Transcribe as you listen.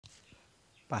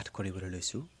পাঠ কৰিবলৈ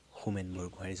লৈছোঁ হোমেন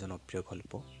বৰগোহাঁইৰ জনপ্ৰিয়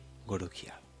গল্প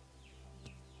গৰখীয়া।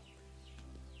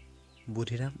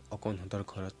 বুধিৰাম অকণহঁতৰ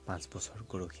ঘৰত 5 বছৰ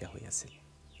গৰখীয়া হৈ আছিল।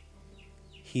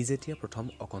 সি যেতিয়া প্ৰথম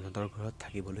অকণহঁতৰ ঘৰত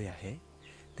থাকিবলৈ আহে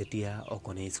তেতিয়া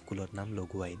অকণে স্কুলত নাম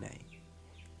লগোৱাই নাই।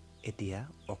 এতিয়া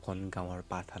অকণ গাঁৱৰ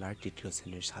পাঠশালাৰ 3য়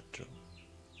শ্ৰেণীৰ ছাত্ৰ।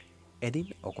 এদিন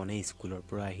অকণে স্কুলৰ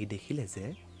পৰা আহি দেখিলে যে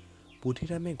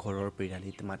বুধিৰামে ঘৰৰ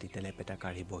পিৰালিত মাটিতে লেপেটা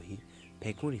কাঢ়ি বহি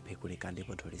ফেকুৰি ফেকুৰি কান্দিব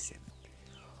ধৰিছে।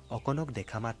 অকণক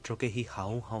দেখা মাত্ৰকে সি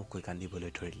হাও হাওকৈ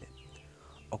কান্দিবলৈ ধৰিলে।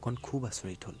 অকণ খুব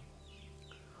আচৰিত হ'ল।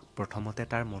 প্ৰথমতে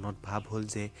তাৰ মনত ভাৱ হ'ল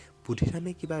যে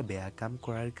বুধিৰামে কিবা বেয়া কাম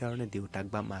কৰাৰ কাৰণে দেউতাক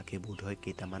বা মাকে বোধহয়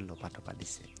কেইটামান লপাটপা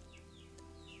দিছে।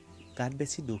 গাত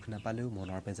বেছি দুখ নাপালেও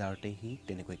মনৰ বেজাৰতে সি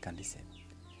তেনেকৈ কান্দিছে।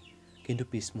 কিন্তু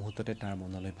পিছ মুহূৰ্ততে তাৰ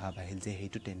মনলৈ ভাৱ আহিল যে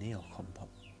সেইটো তেনেই অসম্ভৱ।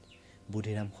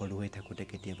 বুধিৰাম সৰু হৈ থাকোঁতে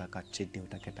কেতিয়াবা কাৎচিত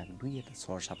দেউতাকে তাক 2-এটা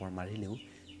চৰ চাপৰ মাৰিলেও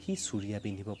সি চুৰিয়া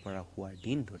পিন্ধিব পৰা হোৱাৰ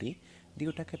দিন ধৰি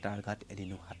দেউতাকে তাৰ গাত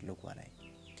এদিনো হাত লগোৱা নাই।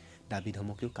 দাবী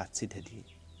ধমকিও কাৎচিতহে দিয়ে।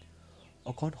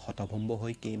 অকণ হতভম্ব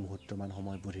হৈ কেইমুহূৰ্তমান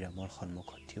সময় বুধিৰামৰ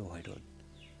সন্মুখত থিয় হৈ ৰ'ল।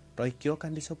 তই কিয়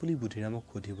কান্দিছ বুলি বুধিৰামক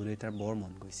সুধিবলৈ তাৰ বৰ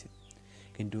মন গৈছিল।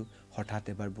 কিন্তু হঠাৎ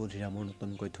এবাৰ বুধিৰামৰ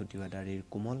নতুনকৈ থটিওৱা দাড়িৰ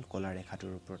কোমল কলা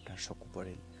ৰেখাটোৰ ওপৰত তাৰ চকু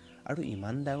পৰিল আৰু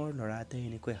ইমান ডাঙৰ ল'ৰা এটাই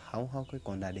এনেকৈ হাও হাওকৈ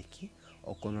কন্দা দেখি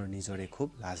অকণৰ নিজৰে খুব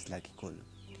লাজ লাগি গ'ল।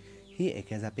 সি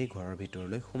একেজাপেই ঘৰৰ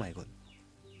ভিতৰলৈ সোমাই গ'ল।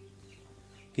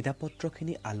 কিতাপ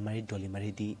পত্ৰখিনি আলমাৰীত দলি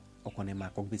মাৰি দি অকণে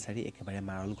মাকক বিচাৰি একেবাৰে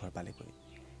মাৰল ঘৰ পালেগৈ।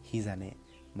 সি জানে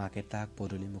মাকে তাক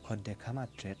পদূলি মুখত দেখা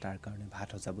মাত্ৰে তাৰ কাৰণে ভাত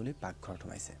সজাবলৈ পাকঘৰত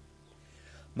সোমাইছে।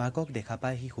 মাকক দেখা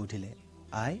পাই সি সুধিলে,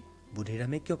 আই,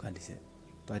 বুধিৰামে কিয় কান্দিছে?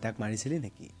 তই তাক মাৰিছিলি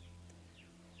নেকি?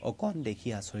 অকণ দেখি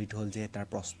আচৰিত হ'ল যে তাৰ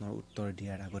প্ৰশ্নৰ উত্তৰ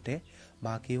দিয়াৰ আগতে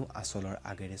মাকেও আচলৰ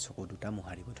আগেৰে চকু দুটা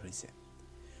মোহাৰিব ধৰিছে।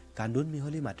 কান্দোন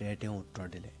মিহলি মাতেৰে তেওঁ উত্তৰ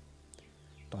দিলে,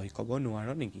 তই ক'ব নোৱাৰ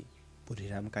নেকি?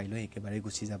 বুধিৰাম কাইলৈ একেবাৰে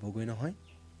গুচি যাবগৈ নহয়।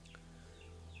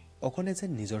 অকণে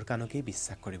যেন নিজৰ কাণকেই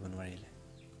বিশ্বাস কৰিব নোৱাৰিলে।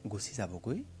 গুচি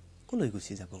যাবগৈ? কলৈ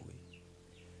গুচি যাবগৈ?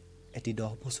 এটি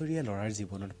 10 বছৰীয়া ল'ৰাৰ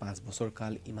জীৱনত 5 বছৰ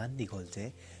কাল ইমান দীঘল যে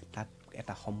তাক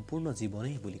এটা সম্পূৰ্ণ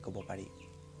জীৱনেই বুলি ক'ব পাৰি।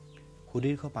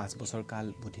 সুদীৰ্ঘ 5 বছৰ কাল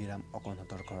বুধিৰাম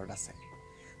অকণহঁতৰ ঘৰত আছে।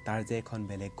 তাৰ যে এখন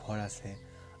বেলেগ ঘৰ আছে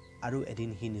আৰু এদিন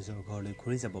সি নিজৰ ঘৰলৈ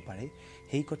ঘূৰি যাব পাৰে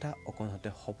সেই কথা অকণহঁতে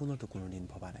সপোনতো কোনোদিন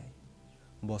ভবা নাই।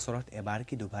 বছৰত এবাৰ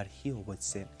কি দুবাৰ সি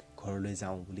অৱশ্যে ঘৰলৈ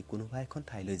যাওঁ বুলি কোনোবা এখন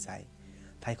ঠাইলৈ যায়।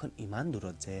 ঠাইখন ইমান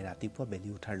দূৰত যে ৰাতিপুৱা বেলি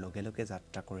উঠাৰ লগে লগে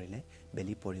যাত্ৰা কৰিলে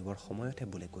বেলি পৰিবৰ সময়তহে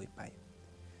বোলে গৈ পায়।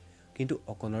 কিন্তু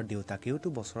অকণৰ দেউতাকেওতো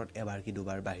বছৰত এবাৰ কি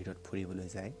দুবাৰ বাহিৰত ফুৰিবলৈ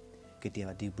যায়।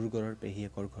 কেতিয়াবা ডিব্ৰুগড়ৰ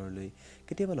পেহীয়েকৰ ঘৰলৈ,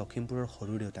 কেতিয়াবা লখিমপুৰৰ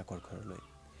সৰু দেউতাকৰ ঘৰলৈ।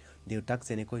 দেউতাক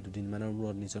যেনেকৈ দুদিনমানৰ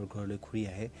মূৰত নিজৰ ঘৰলৈ ঘূৰি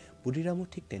আহে বুধিৰামো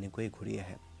ঠিক তেনেকৈয়ে ঘূৰি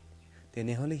আহে।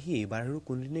 তেনেহ'লে সি এইবাৰ আৰু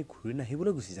কোনদিনেই ঘূৰি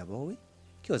নাহিবলৈ গুচি যাবগৈ?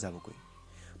 কিয় যাবগৈ?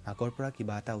 মাকৰ পৰা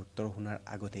কিবা এটা উত্তৰ শুনাৰ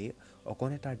আগতেই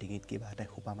অকণে তাৰ ডিঙিত কিবা এটাই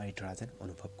সোপা মাৰি ধৰা যেন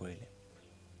অনুভৱ কৰিলে।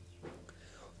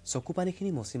 চকু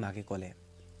পানীখিনি মচি মাকে ক'লে,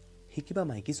 সি কিবা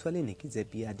মাইকী ছোৱালী নেকি যে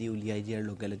বিয়া দি উলিয়াই দিয়াৰ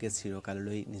লগে লগে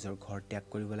চিৰকাললৈ নিজৰ ঘৰ ত্যাগ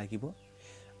কৰিব লাগিব?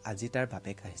 আজি তাৰ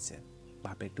বাপেক আহিছে।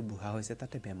 বাপেকটো বুঢ়া হৈছে,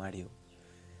 তাতে বেমাৰীও।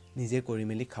 নিজে কৰি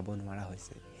মেলি খাব নোৱাৰা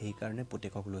হৈছে। সেইকাৰণে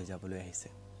পুতেকক লৈ যাবলৈ আহিছে।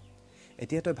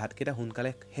 এতিয়া তই ভাতকেইটা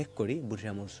সোনকালে শেষ কৰি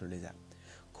বুধিৰামৰ ওচৰলৈ যা।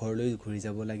 ঘৰলৈ ঘূৰি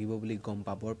যাব লাগিব বুলি গম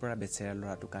পাবৰ পৰা বেচেৰা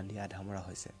ল'ৰাটো কান্দি আধামৰা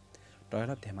হৈছে। তই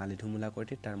অলপ ধেমালি ধুমুলা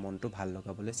কৰি তাৰ মনটো ভাল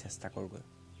লগাবলৈ চেষ্টা কৰগৈ।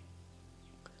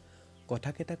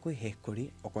 কথাকেইটা কৈ শেষ কৰি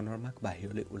অকণৰ মাক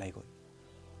বাহিৰলৈ ওলাই গ'ল।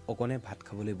 অকণে ভাত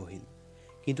খাবলৈ বহিল।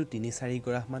 কিন্তু 3-4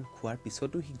 গৰাহমান খোৱাৰ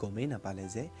পিছতো সি গমেই নাপালে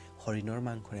যে হৰিণৰ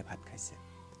মাংসৰে ভাত খাইছে।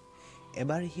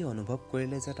 এবাৰ সি অনুভৱ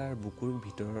কৰিলে যে তাৰ বুকুৰ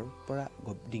ভিতৰৰ পৰা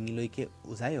ডিঙিলৈকে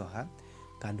উজাই অহা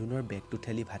কান্দোনৰ বেগটো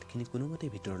ঠেলি ভাতখিনি কোনোমতে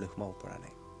ভিতৰলৈ সোমাব পৰা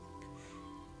নাই।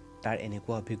 তাৰ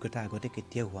এনেকুৱা অভিজ্ঞতা আগতে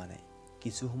কেতিয়াও হোৱা নাই।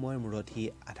 কিছু সময়ৰ মূৰত সি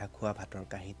আধা খোৱা ভাতৰ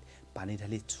কাঁহীত পানী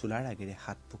ঢালি চোলাৰ আগেৰে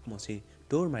হাত ফুক মচি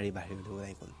দৌৰ মাৰি বাহিৰলৈ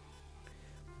ওলাই গ'ল।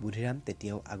 বুধিৰাম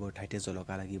তেতিয়াও আগৰ ঠাইতে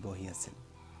জলকা লাগি বহি আছিল।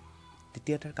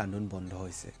 তেতিয়া তাৰ কান্দোন বন্ধ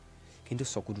হৈছে, কিন্তু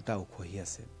চকু দুটা উখহি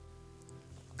আছে।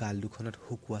 গাল দুখনত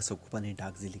শুকোৱা চকু পানীৰ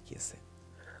দাগ জিলিকি আছে।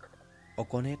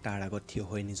 অকণে তাৰ আগত থিয়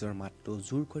হৈ নিজৰ মাতটো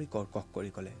জোৰ কৰি কৰ্কশ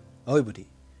কৰি ক'লে, ঐ বুধি,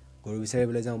 গৰু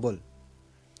বিচাৰিবলৈ যাওঁ ব'ল।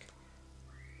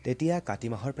 তেতিয়া কাতি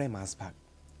মাহৰ প্ৰায় মাজভাগ।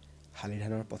 শালি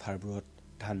ধানৰ পথাৰবোৰত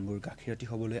ধানবোৰ গাখীৰতী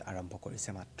হ'বলৈ আৰম্ভ কৰিছে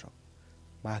মাত্ৰ।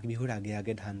 মাঘ বিহুৰ আগে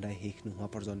আগে ধান দাই শেষ নোহোৱা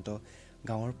পৰ্যন্ত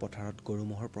গাঁৱৰ পথাৰত গৰু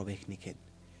ম'হৰ প্ৰৱেশ নিষেধ।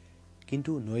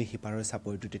 কিন্তু নৈৰ সিপাৰৰ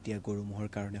চাপৰিটো তেতিয়া গৰু ম'হৰ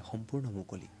কাৰণে সম্পূৰ্ণ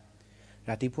মুকলি।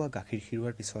 ৰাতিপুৱা গাখীৰ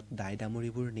খিৰোৱাৰ পিছত দাই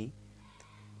দামুৰিবোৰ নি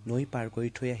নৈ পাৰ কৰি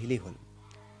থৈ আহিলেই হ'ল।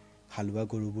 হালোৱা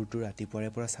গৰুবোৰতো ৰাতিপুৱাৰে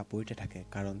পৰা চাপৰিতে থাকে,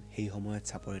 কাৰণ সেই সময়ত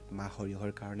চাপৰিত মাহ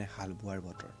সৰিয়হৰ কাৰণে হাল বোৱাৰ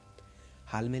বতৰ।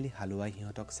 হাল মেলি হালোৱাই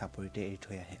সিহঁতক চাপৰিতে এৰি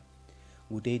থৈ আহে।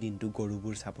 গোটেই দিনটো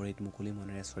গৰুবোৰ চাপৰিত মুকলি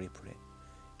মনেৰে চৰি ফুৰে।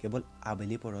 কেৱল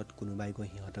আবেলি পৰত কোনোবাই গৈ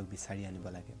সিহঁতক বিচাৰি আনিব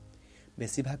লাগে।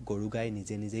 বেছিভাগ গৰু গাই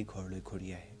নিজে নিজেই ঘৰলৈ ঘূৰি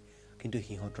আহে, কিন্তু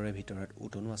সিহঁতৰে ভিতৰত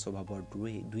উতনোৱা স্বভাৱৰ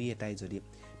দুই এটাই যদি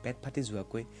পেট ফাটি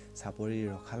যোৱাকৈ চাপৰিৰ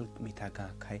ৰখাল মিঠা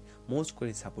ঘাঁহ খাই মৌজ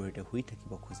কৰি চাপৰিতে শুই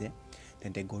থাকিব খোজে,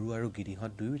 তেন্তে গৰু আৰু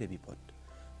গিৰিহঁত দুয়োৰে বিপদ।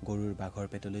 গৰুৰ বাঘৰ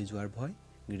পেটলৈ যোৱাৰ ভয়,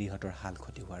 গিৰিহঁতৰ হাল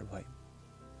ক্ষতি হোৱাৰ ভয়।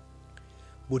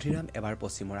 বুদ্ধিৰাম এবাৰ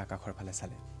পশ্চিমৰ আকাশৰ ফালে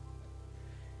চালে।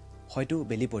 হয়তো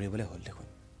বেলি পৰিবলৈ হ'ল দেখোন।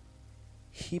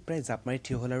 সি প্ৰায় জাপ মাৰি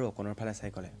থিয় হ'ল আৰু অকণৰ ফালে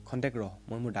চাই ক'লে, খন্তেক ৰহ,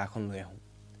 মই মোৰ দাখন লৈ আহোঁ।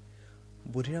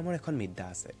 বুদ্ধিৰামৰ এখন মিদ্দা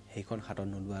আছে, সেইখন হাতত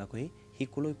নোলোৱাকৈ সি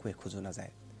কলৈকো এখোজো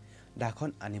নাযায়। দাখন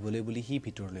আনিবলৈ বুলি সি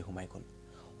ভিতৰলৈ সোমাই গ'ল।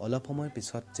 অলপ সময়ৰ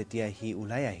পিছত যেতিয়া সি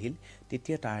ওলাই আহিল,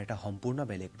 তেতিয়া তাৰ এটা সম্পূৰ্ণ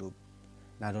বেলেগ ৰূপ।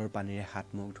 নাদৰ পানীৰে হাত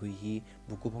মুখ ধুই সি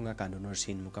বুকু ভঙা কান্দোনৰ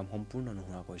চিন মুকাম সম্পূৰ্ণ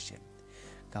নোহোৱা কৰিছে।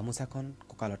 গামোচাখন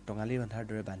কঁকালত টঙালি বান্ধাৰ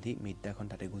দৰে বান্ধি মিদ্দাখন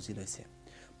তাতে গুজি লৈছে।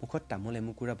 মুখত তামোল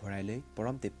এমুকুৰা ভৰাই লৈ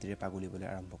পৰম তৃপ্তিৰে পাগুলিবলৈ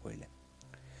আৰম্ভ কৰিলে।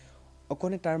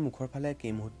 অকণে তাৰ মুখৰ ফালে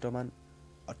কেইমুহূৰ্তমান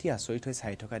অতি আচৰিত হৈ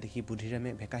চাই থকা দেখি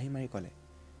বুদ্ধিৰামে ভেকাহি মাৰি ক'লে,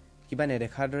 কিবা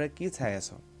নেদেখাৰ দৰে কি চাই আছ?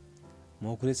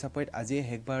 মৌখুলি চাপৰিত আজিয়ে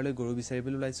শেষবাৰলৈ গৰু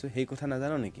বিচাৰিবলৈ ওলাইছোঁ, সেই কথা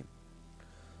নাজানো নেকি?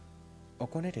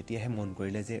 অকণে তেতিয়াহে মন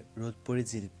কৰিলে যে ৰ'দ পৰি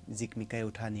জিকমিকাই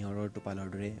উঠা নিয়ৰৰ টোপালৰ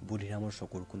দৰে বুদ্ধিৰামৰ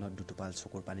চকুৰ কোণত দুটোপাল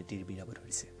চকুৰ পানী তিৰবিৰাব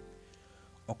ধৰিছে।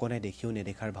 অকণে দেখিও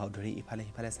নেদেখাৰ ভাও ধৰি ইফালে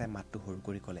সিফালে চাই মাতটো সৰু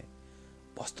কৰি ক'লে,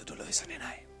 বস্তুটো লৈছনে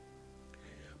নাই?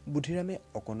 বুদ্ধিৰামে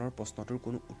অকণৰ প্ৰশ্নটোৰ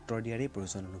কোনো উত্তৰ দিয়াৰেই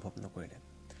প্ৰয়োজন অনুভৱ নকৰিলে।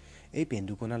 এই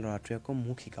পেন্দুকণা ল'ৰাটোৱে আকৌ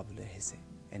মোক শিকাবলৈ আহিছে,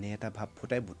 এনে এটা ভাৱ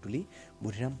ফুটাই তুলি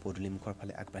বুদ্ধিৰাম পদূলিমুখৰ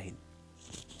ফালে আগবাঢ়িল।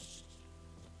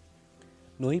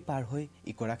 নৈ পাৰ হৈ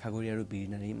ইকৰা খাগৰি আৰু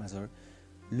বীৰনাৰীৰ মাজৰ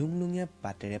লুংলুঙীয়া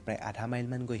বাটেৰে প্ৰায় আধা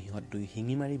মাইলমান গৈ সিহঁত দুই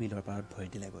শিঙিমাৰি বিলৰ পাৰত ভৰি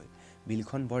দিলেগৈ।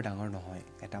 বিলখন বৰ ডাঙৰ নহয়,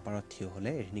 এটা পাৰত থিয়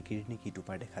হ'লে ৰিণিকি ৰিণিকি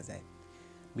ইটোপাৰ দেখা যায়।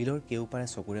 বিলৰ কেউপাৰে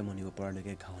চকুৰে মনিব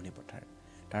পৰালৈকে ঘাঁহনি পথাৰ,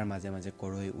 তাৰ মাজে মাজে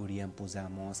কৰৈ, উৰিয়াম, পূজা,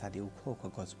 মছ আদি ওখ ওখ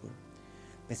গছবোৰ।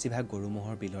 বেছিভাগ গৰু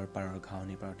ম'হৰ বিলৰ পাৰৰ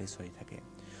ঘাঁহনি পাৰতে চৰি থাকে।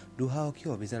 দুঃসাহসী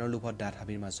অভিযানৰ লোভত ডাঠ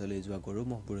হাবিৰ মাজলৈ যোৱা গৰু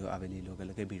ম'হবোৰেও আবেলিৰ লগে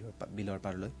লগে বিলৰ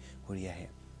পাৰলৈ ঘূৰি আহে।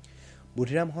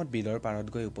 বুদ্ধিৰামহঁত বিলৰ পাৰত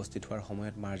গৈ উপস্থিত হোৱাৰ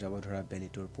সময়ত মাৰ যাব ধৰা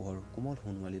বেলিটোৰ পোহৰ কোমল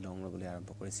সোণোৱালী ৰং ল'বলৈ আৰম্ভ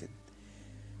কৰিছিল।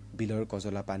 বিলৰ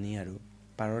কজলা পানী আৰু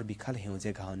পাৰৰ বিশাল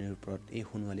সেউজীয়া ঘাঁহনিৰ ওপৰত এই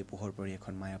সোণোৱালী পোহৰ পৰি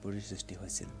এখন মায়াপুৰীৰ সৃষ্টি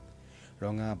হৈছিল।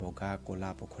 ৰঙা, বগা, ক'লা,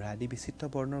 পখৰা আদি বিচিত্ৰ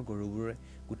বৰ্ণৰ গৰুবোৰে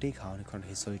গোটেই ঘাঁহনিখন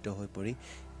সিঁচৰিত হৈ পৰি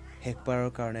শেষবাৰৰ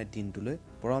কাৰণে দিনটোলৈ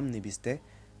পৰম নিবিষ্টে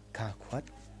ঘাঁহ খোৱাত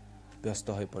ব্যস্ত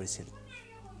হৈ পৰিছিল।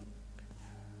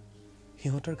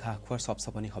 সিহঁতৰ ঘাঁহ খোৱাৰ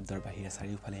চপচপনি শব্দৰ বাহিৰে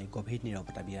চাৰিওফালে গভীৰ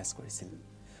নীৰৱতা বিৰাজ কৰিছিল।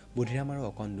 বুদ্ধিৰাম আৰু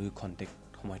অকণ দুই খন্তেক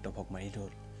সময় টভক মাৰি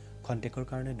ৰ'ল। খন্তেকৰ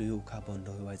কাৰণে দুয়ো উশাহ বন্ধ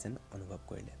হোৱা যেন অনুভৱ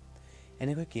কৰিলে।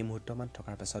 এনেকৈ কেইমুহূৰ্তমান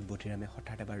থকাৰ পাছত বুদ্ধিৰামে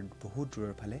হঠাৎ এবাৰ বহুত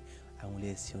দূৰৰ ফালে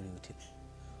আঙুলিয়ে চিঞৰি উঠিল,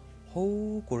 সৌ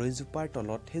কৰৈজোপাৰ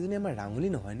তলত সেইজনী আমাৰ ৰাঙলী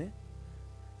নহয়নে?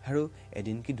 আৰু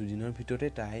এদিন কি দুদিনৰ ভিতৰতে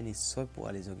তাই নিশ্চয়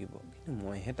পোৱালি জগিব, কিন্তু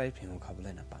মইহে তাইৰ ফেঁহু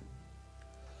খাবলৈ নাপাম।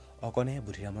 অকণে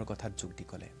বুদ্ধিৰামৰ কথাত যোগ দি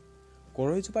ক'লে,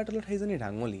 কৰৈজোপাৰ তলত সেইজনী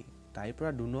ৰাঙলী, তাইৰ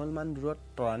পৰা দুনলমান দূৰত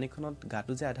তৰাণীখনত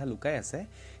গাটো যে আধা লুকাই আছে,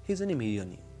 সেইজনী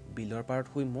মিৰিয়নী। বিলৰ পাৰত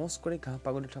শুই মৌজ কৰি ঘাঁহ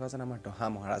পাগলি থকা যেন আমাৰ দহা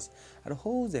মহাৰাজ। আৰু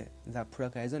সৌ যে জাপ ফুৰা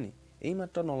গাইজনী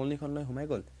এইমাত্ৰ নলনীখনলৈ সোমাই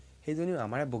গ'ল, সেইজনীও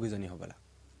আমাৰে বগীজনী হ'বলা।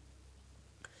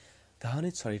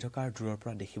 ঘাঁহনিত চৰি থকা আৰু দূৰৰ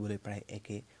পৰা দেখিবলৈ প্ৰায়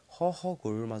একে শ শ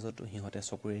গৰুৰ মাজতো সিহঁতে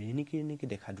চকুৰে ৰিণিকি ৰিণিকি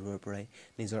দেখা দূৰৰ পৰাই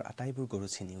নিজৰ আটাইবোৰ গৰু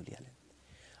চিনি উলিয়ালে।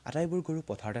 আটাইবোৰ গৰু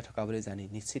পথাৰতে থকা বুলি জানি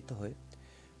নিশ্চিত হৈ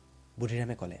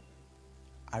বুদ্ধিৰামে ক'লে,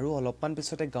 আৰু অলপমান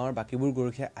পিছতে গাঁৱৰ বাকীবোৰ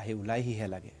গৰখীয়া আহি ওলাইহিহে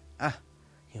লাগে। আহ,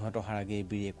 সিহঁত অহাৰ আগে এই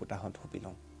বিৰি একোটাহঁত হুপি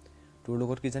লওঁ। তোৰ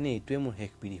লগত কি জানি এইটোৱে মোৰ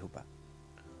শেষ বিৰি সোপা।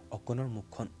 অকণৰ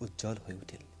মুখখন উজ্জ্বল হৈ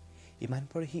উঠিল। ইমান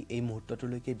পৰে সি এই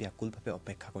মুহূৰ্তটোলৈকে ব্যাকুলভাৱে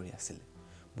অপেক্ষা কৰি আছিল।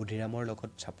 বুদ্ধিৰামৰ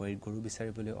লগত চাপৰিত গৰু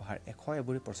বিচাৰিবলৈ অহাৰ এশ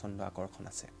এবুৰি প্ৰচণ্ড আকৰ্ষণ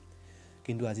আছে,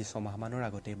 কিন্তু আজি ছমাহমানৰ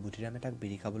আগতে বুদ্ধিৰামে তাক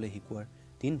বিৰি খাবলৈ শিকোৱাৰ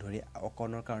দিন ধৰি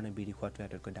অকণৰ কাৰণে বিৰি খোৱাটোৱে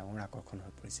আটাইতকৈ ডাঙৰ আকৰ্ষণ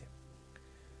হৈ পৰিছে।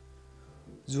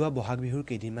 যোৱা বহাগ বিহুৰ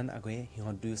কেইদিনমান আগেয়ে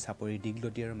সিহঁত দুয়ো চাপৰিৰ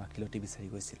দীঘলতি আৰু মাখিলতি বিচাৰি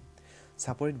গৈছিল।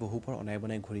 চাপৰিত বহুপৰ অনাই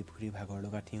বনাই ঘূৰি ফুৰি ভাগৰ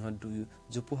লগাত সিহঁত দুয়ো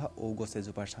জোপোহা ঔ গছ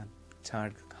এজোপাৰ ছাঁৰ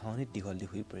ঘাঁহনিত দীঘল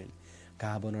হৈ পৰিল।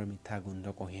 ঘাঁহ বনৰ মিঠা গোন্ধ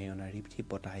কঢ়িয়াই অনা ৰিপ ৰিপ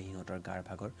বতাহে সিহঁতৰ গাৰ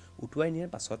ভাগৰ উটুৱাই নিয়াৰ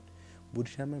পাছত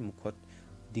বুদ্ধিৰামৰ মুখত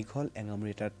দীঘল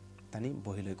এঙামুৰি এটা টানি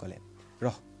বহি লৈ ক'লে,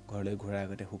 ৰহ, ঘৰলৈ ঘূৰাৰ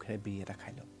আগতে সুখেৰে বিৰি এটা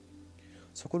খাই লওঁ।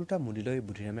 চকু দুটা মুদি লৈ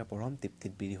বুদ্ধিৰামে পৰম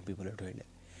তৃপ্তিত বিৰি হুপিবলৈ ধৰিলে।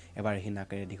 এবাৰ সি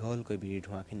নাকেৰে দীঘলকৈ বিৰিৰ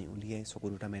ধোঁৱাখিনি উলিয়াই চকু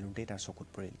দুটা মেলোঁতেই তাৰ চকুত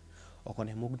পৰিল।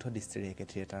 অকণে মুগ্ধ দৃষ্টিৰে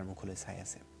একেথিৰে তাৰ মুখলৈ চাই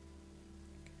আছে।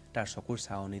 তাৰ চকুৰ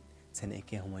চাৱনিত যেন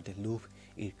একে সময়তে লোভ,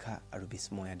 ঈৰ্ষা আৰু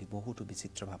বিস্ময় আদি বহুতো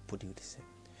বিচিত্ৰ ভাৱ ফুটি উঠিছে।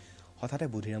 হঠাতে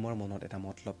বুদ্ধিৰামৰ মনত এটা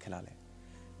মতলব খেলালে।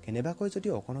 কেনেবাকৈ যদি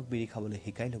অকণক বিৰি খাবলৈ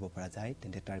শিকাই ল'ব পৰা যায়,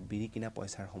 তেন্তে তাৰ বিৰি কিনা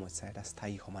পইচাৰ সমস্যাৰ এটা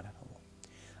স্থায়ী সমাধান হ'ব।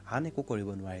 আন একো কৰিব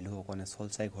নোৱাৰিলেও অকণে চল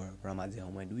চাই ঘৰৰ পৰা মাজে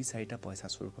সময়ে ২-৪টা পইচা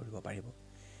চুৰ কৰিব পাৰিব।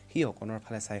 সি অকণৰ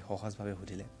ফালে চাই সহজভাৱে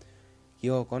সুধিলে,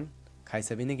 কিয় অকণ, খাই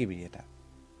চাবি নেকি বিৰি এটা?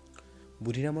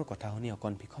 বুধিৰামৰ কথা শুনি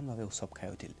অকণ ভীষণভাৱে উচপ খাই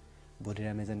উঠিল।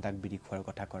 বুধিৰামে যেন তাক বিড়ি খোৱাৰ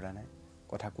কথা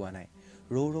কোৱা নাই।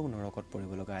 ৰৌ ৰৌ নৰকত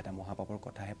পৰিব লগা এটা মহাপাপৰ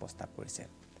কথাহে প্ৰস্তাৱ কৰিছে।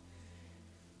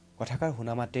 কথাষাৰ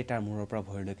শুনা মাত্ৰেই তাৰ মূৰৰ পৰা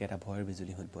ভৰিলৈকে এটা ভয়ৰ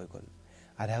বিজুলী বৈ গ'ল।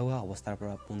 আধা হোৱা অৱস্থাৰ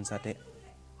পৰা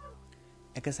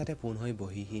একেচাতে পোন হৈ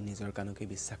বহি সি নিজৰ কাণকে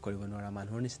বিশ্বাস কৰিব নোৱাৰা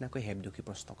মানুহৰ নিচিনাকৈ হেপ দুখি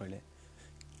প্ৰশ্ন কৰিলে,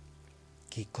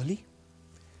 কি কলি?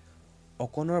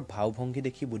 অকণৰ ভাও ভংগী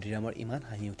দেখি বুধিৰামৰ ইমান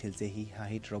হাঁহি উঠিল যে সি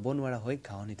হাঁহিত ৰ'ব নোৱাৰা হৈ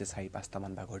ঘাঁহনিতে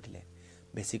 ৪-৫টামান বাগৰ দিলে।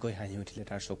 বেছিকৈ হাঁহি উঠিলে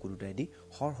তাৰ চকু দুটাইদি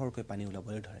সৰকৈ পানী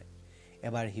ওলাবলৈ ধৰে।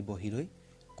 এবাৰ সি বহি লৈ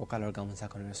কঁকালৰ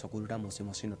গামোচাখনেৰে চকু দুটা মচি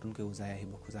মচি নতুনকৈ উজাই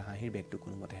আহিব খোজা হাঁহিৰ বেগটো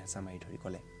কোনোমতে হেঁচা মাৰি ধৰি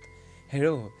ক'লে,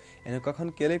 হেৰৌ এনেকুৱাখন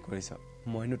কেলেই কৰিছ?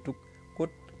 মইনো তোক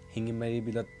ক'ত শিঙিমাৰি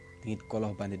বিলত ডিঙিত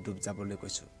কলহ বান্ধি ডুব যাবলৈ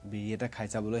কৈছোঁ? বিড়ি এটা খাই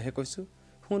যাবলৈহে কৈছোঁ।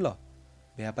 শুন ল,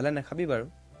 বেয়া পালে নাখাবি বাৰু।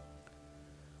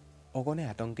 অকণে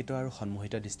আতংকিত আৰু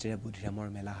সন্মোহিত দৃষ্টিৰে বুধিৰামৰ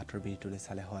মেলা হাতৰ বিৰিটোলৈ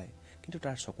চালে হয়, কিন্তু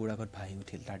তাৰ চকুৰ আগত ভাহি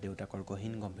উঠিল তাৰ দেউতাকৰ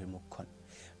গহীন গম্ভীৰ মুখখন।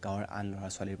 গাঁৱৰ আন ল'ৰা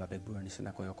ছোৱালীৰ বাপেকবোৰৰ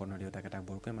নিচিনাকৈ অকণৰ দেউতাকে তাক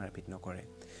বৰকৈ মাৰপিট নকৰে,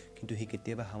 কিন্তু সি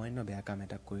কেতিয়াবা সামান্য বেয়া কাম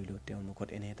এটা কৰিলেও তেওঁৰ মুখত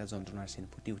এনে এটা যন্ত্ৰণাৰ চিন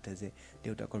ফুটি উঠে যে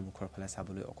দেউতাকৰ মুখৰ ফালে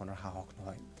চাবলৈ অকণৰ সাহস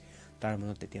নহয়। তাৰ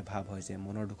মনত তেতিয়া ভাৱ হয় যে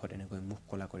মনৰ দুখত এনেকৈ মুখ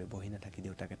ক'লা কৰি বহি নাথাকি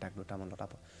দেউতাকে তাক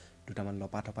দুটামান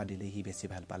লপা দিলেই সি বেছি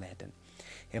ভাল পালেহেঁতেন।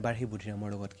 এবাৰ সি বুধিৰামৰ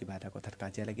লগত কিবা এটা কথাত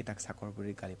কাজিয়া লাগি তাক চাকৰ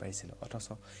বুলি গালি পাৰিছিল, অথচ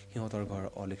সিহঁতৰ ঘৰৰ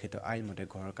অলিখিত আইন মতে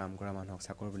ঘৰৰ কাম কৰা মানুহক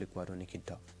চাকৰ বুলি কোৱাটো নিষিদ্ধ।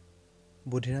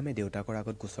 বুধিৰামে দেউতাকৰ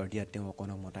আগত গোচৰ দিয়াত তেওঁ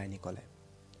অকণক মতাই নি ক'লে,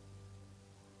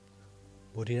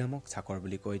 বুধিৰামক চাকৰ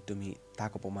বুলি কৈ তুমি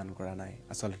তাক অপমান কৰা নাই,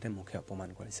 আচলতে মুখে অপমান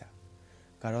কৰিছা।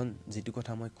 কাৰণ যিটো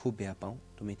কথা মই খুব বেয়া পাওঁ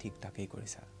তুমি ঠিক তাকেই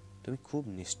কৰিছা। তুমি খুব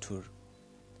নিষ্ঠুৰ।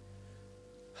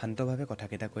 শান্তভাৱে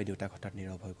কথাকেইটা কৈ দেউতাক হঠাৎ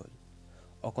নীৰৱ হৈ গ'ল।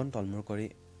 অকণ তলমূৰ কৰি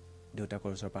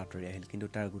দেউতাকৰ ওচৰৰ পৰা আঁতৰি আহিল, কিন্তু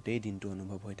তাৰ গোটেই দিনটো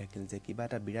অনুভৱ হৈ থাকিল যে কিবা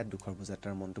এটা বিৰাট দুখৰ বোজাত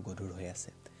তাৰ মনটো গধুৰ হৈ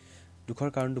আছে। দুখৰ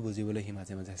কাৰণটো বুজিবলৈ সি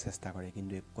মাজে মাজে চেষ্টা কৰে,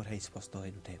 কিন্তু একো কথাই স্পষ্ট হৈ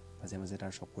নুঠে। মাজে মাজে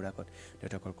তাৰ চকুৰ আগত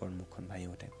দেউতাকৰ কণ মুখখন ভাহি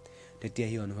উঠে। তেতিয়া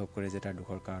সি অনুভৱ কৰে যে তাৰ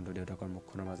দুখৰ কাৰণটো দেউতাকৰ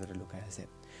মুখখনৰ মাজতে লুকাই আছে।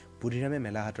 বুধিৰামে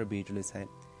মেলা হাতৰ বিৰিটোলৈ চাই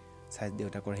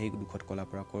দেউতাকৰ সেই দুখত কলা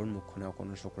পৰা কৰুণ মুখখনে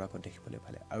অকণৰ চকুৰ আগত দেখিবলৈ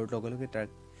পালে, আৰু লগে লগে তাৰ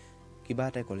কিবা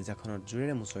এটাই কলিজাখনত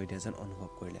জোৰেৰে মুচৰি দিয়া যেন অনুভৱ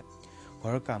কৰিলে।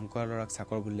 ঘৰৰ কাম কৰা ল'ৰাক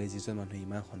চাকৰ বুলিলে যিজন মানুহে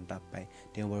ইমান সন্তাপ পায়,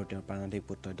 তেওঁ বাৰু তেওঁৰ প্ৰাণাধিক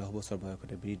পুত্ৰই 10 বছৰ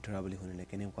বয়সতে বিড়িত ধৰা বুলি শুনিলে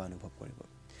কেনেকুৱা অনুভৱ কৰিব?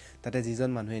 তাতে যিজন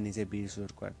মানুহে নিজে বিড়ি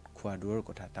চুৰত খোৱা দূৰৰ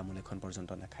কথা, তামোল এখন পৰ্যন্ত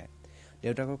নাখায়।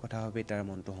 দেউতাকৰ কথা ভাবি তাৰ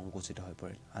মনটো সংকুচিত হৈ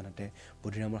পৰিল। আনহাতে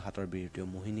বুধিৰামৰ হাতৰ বিড়িটোৱে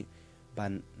মোহিনী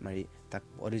বান মাৰি তাক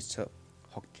অদৃশ্য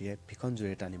শক্তিৰে ভীষণ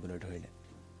জোৰে টানিবলৈ ধৰিলে।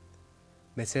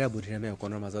 বেচেৰা বুধিৰামে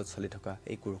অকণৰ মাজত চলি থকা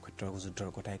এই কুৰুক্ষেত্ৰৰ যুদ্ধৰ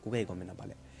কথা একোৱেই গমেই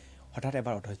নাপালে। হঠাৎ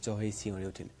এবাৰ অধৈৰ্য হৈ চিঞৰি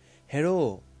উঠিল, হেৰৌ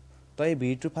তই এই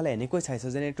বিড়িটোৰ ফালে এনেকৈ চাইছ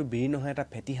যেন এইটো বিড়ি নহয়, এটা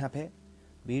ফেটি সাপহে।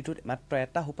 বিড়িটোত মাত্ৰ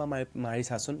এটা সোপা মাৰি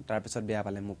চাচোন, তাৰপিছত বেয়া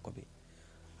পালে মোক কবি।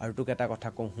 আৰু তোক এটা কথা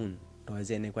কওঁ শুন, তই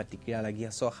যে এনেকুৱা টিকিৰা লাগি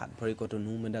আছ, হাত ভৰি ক'তো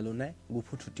নো মেডালো নাই,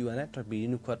 গুফু থুটিওৱা নাই, তই বিড়ি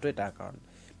নোখোৱাটোৱে তাৰ কাৰণ।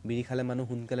 বিড়ি খালে মানুহ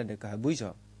সোনকালে ডেকা হয়, বুজিছ?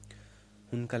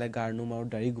 সোনকালে গাৰ নোম আৰু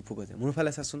দাড়ি গুফু গজে। মোৰ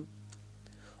ফালে চাচোন।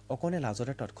 অকণে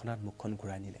লাজতে তৎক্ষণাত মুখখন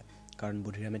ঘূৰাই নিলে, কাৰণ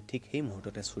বুধিৰামে ঠিক সেই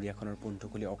মুহূৰ্ততে চুৰিয়াখনৰ পোনটো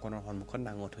খুলি অকণৰ সন্মুখত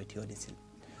ডাঙৰ হৈ থিয় দিছিল।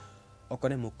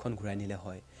 অকণে মুখখন ঘূৰাই নিলে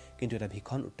হয়, কিন্তু এটা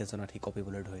ভীষণ উত্তেজনাত সি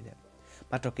কঁপিবলৈ ধৰিলে।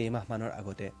 মাত্ৰ কেইমাহমানৰ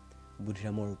আগতে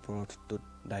বুধিৰামৰ ওপৰত উঠটোত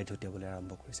দাড়ি ঢুটিয়াবলৈ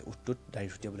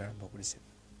আৰম্ভ কৰিছে।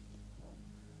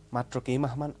 মাত্ৰ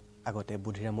কেইমাহমান আগতে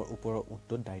বুধিৰামৰ ওপৰৰ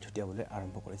উঠটোত দাড়ি ঢুটিয়াবলৈ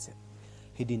আৰম্ভ কৰিছে।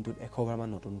 সেই দিনটোত 100 বাৰমান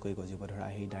নতুনকৈ গজিব ধৰা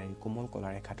সেই দাড়িৰ কোমল কলা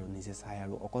ৰেখাটো নিজে চাই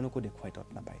আৰু অকণকো দেখুৱাই তত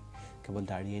নাপায়। কেৱল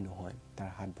দাড়িয়েই নহয়, তাৰ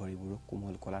হাত ভৰিবোৰো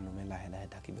কোমল কলা নোমে লাহে লাহে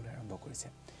ঢাকিবলৈ আৰম্ভ কৰিছে।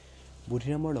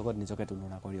 বুধিৰামৰ লগত নিজকে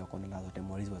তুলনা কৰি অকণে লাজতে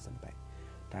মৰি যোৱা যেন পায়।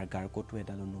 তাৰ গাৰ ক'তো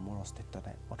এডালো নোমৰ অস্তিত্ব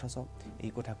নাই, অথচ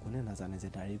এই কথা কোনে নাজানে যে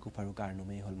দাড়িৰ কোফ আৰু গাৰ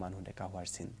নোমেই হ'ল মানুহ ডেকা হোৱাৰ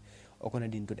চিন। অকণে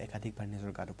দিনটোত একাধিকবাৰ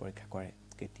নিজৰ গাটো পৰীক্ষা কৰে,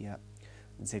 কেতিয়া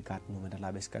যে গাত নোম এডাল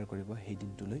আৱিষ্কাৰ কৰিব সেই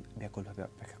দিনটোলৈ ব্যাকুলভাৱে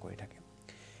অপেক্ষা কৰি থাকে।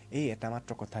 এই এটা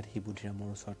মাত্ৰ কথাত সি বুধিৰামৰ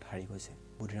ওচৰত হাৰি গৈছে।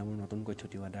 বুধিৰামৰ নতুনকৈ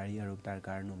থুটিওৱা দাড়ি আৰু তাৰ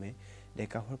গাৰ নোমে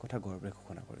ডেকা হোৱাৰ কথা গৌৰৱে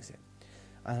ঘোষণা কৰিছে।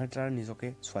 আনহাতে তাৰ নিজকে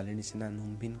ছোৱালীৰ নিচিনা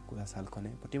নোমবিন কোলা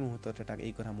ছালখনে প্ৰতি মুহূৰ্ততে তাক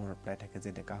এই কথা মনত পেলাই থাকে যে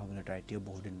ডেকা হ'বলৈ তাৰ এতিয়াও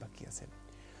বহুদিন বাকী আছে।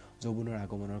 যৌৱনৰ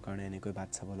আগমনৰ কাৰণে এনেকৈ বাট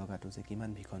চাব লগাটো যে কিমান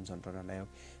ভীষণ যন্ত্ৰণাদায়ক,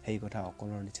 সেই কথা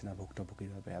অকলৰ নিচিনা ভুক্তভোগীৰ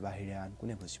বাবে বাহিৰে আন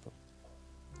কোনে বুজিব?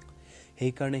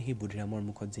 সেইকাৰণে সি বুধিৰামৰ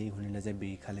মুখত যেই শুনিলে যে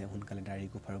বিড়ি খালে সোনকালে দাড়ি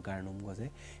গোফ আৰু গাৰ নোম গজে,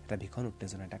 এটা ভীষণ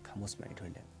উত্তেজনাই তাক খামোচ মাৰি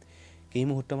ধৰিলে।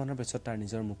 কেইমুহূৰ্তমানৰ পিছত তাৰ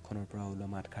নিজৰ মুখখনৰ পৰা ওলোৱা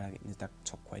মাতষাৰ তাক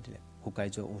চকুৱাই দিলে। শুকাই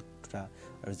যোৱা ওঠ দুটা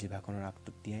আৰু জিভাখনৰ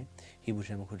আগটোত তিয়াই সি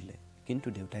বুধিৰামক সুধিলে, কিন্তু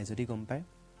দেউতাই যদি গম পায়?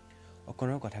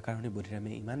 অকণৰ কথাষাৰ শুনি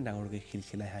বুধিৰামে ইমান ডাঙৰকৈ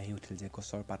খিলখিলাই হাঁহি উঠিল যে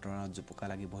গছৰ পাতৰ আঁৰত জোপোকা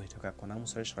লাগি বহি থকা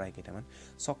কণামুচৰি চৰাই কেইটামান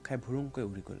চক খাই ভুৰুংকৈ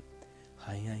উৰি গ'ল।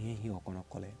 হাঁহি হাঁহি সি অকণক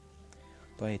ক'লে,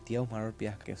 তই এতিয়াও মাৰৰ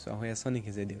পিয়াহ কেঁচুৱা হৈ আছ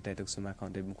নেকি যে দেউতাই তোক চুমা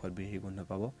খাওঁতে মুখত বিড়িৰ গোন্ধ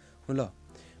পাব? শুন ল,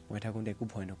 মই থাকোঁতে একো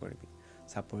ভয় নকৰিবি।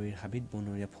 চাপৰিৰ হাবিত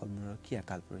বনৰীয়া ফল মূলৰ কি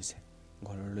আকাল পৰিছে।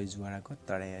 ঘৰলৈ যোৱাৰ আগত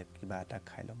তাৰে কিবা এটা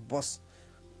খাই ল'ম, বছ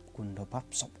গোন্ধ পাপ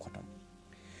চব খতম।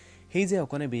 সেই যে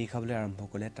অকণে বিড়ি খাবলৈ আৰম্ভ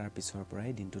কৰিলে, তাৰ পিছৰ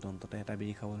পৰাই দিনটোত অন্ততঃ এটা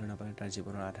বিড়ি খাবলৈ নাপালে তাৰ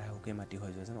জীৱনৰ আধা সুখে মাটি হৈ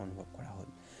যোৱা যেন অনুভৱ কৰা হ'ল।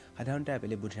 সাধাৰণতে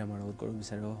আবেলি বুদ্ধিৰামৰ লগত গৰু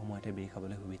বিচাৰিব সময়তে বিড়ি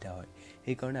খাবলৈ সুবিধা হয়।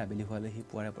 সেইকাৰণে আবেলি হোৱালৈ সি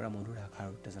পুৱাৰে পৰা মধুৰ আশা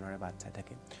আৰু উত্তেজনাৰে বাট চাই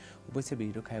থাকে। অৱশ্যে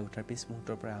বিড়িটো খাই উঠাৰ পিছ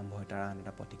মুহূৰ্তৰ পৰা আৰম্ভ হয় তাৰ আন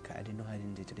এটা প্ৰতীক্ষা। এদিন নহয়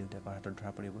এদিন যেতিয়া দেউতাকৰ হাতত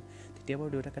ধৰা পৰিব, তেতিয়া বাৰু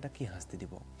দেউতাকে এটা কি শাস্তি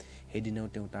দিব? সেইদিনাও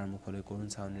তেওঁ তাৰ মুখলৈ কৰুণ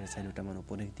চাৱনেৰে চাই দুটামান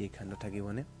উপদেশ দিয়ে ক্ষান্ত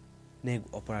থাকিবনে, নে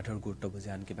অপৰাধৰ গুৰুত্ব বুজি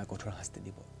আন কিবা কঠোৰ শাস্তি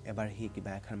দিব? এবাৰ সি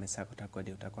কিবা এষাৰ মিছা কথা কৈ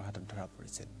দেউতাকৰ হাতত ধৰা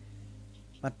পৰিছিল।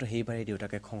 মাত্ৰ সেইবাৰেই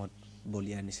দেউতাকে খঙত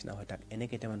বলিয়াৰ নিচিনা হৈ তাক এনে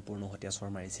কেইটামান পূৰ্ণহতীয়া চৰ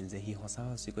মাৰিছিল যে সি সঁচা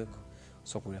সঁচিকৈ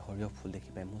চকুৰে সৰিয়হ ফুল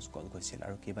দেখি পাই মুচ কল গৈছিল।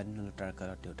 আৰু কেইবাদিনলৈ তাৰ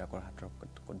গালত দেউতাকৰ হাতৰ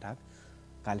দাগ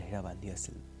কালহীৰা বান্ধি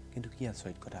আছিল। কিন্তু কি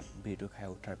আচৰিত কথা, বিড়িটো খাই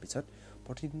উঠাৰ পিছত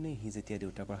প্ৰতিদিনেই সি যেতিয়া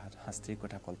দেউতাকৰ শাস্তিৰ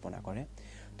কথা কল্পনা কৰে,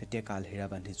 তেতিয়া কালহীৰা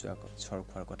বান্ধি যোৱা চৰ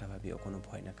খোৱাৰ কথা ভাবি অকণো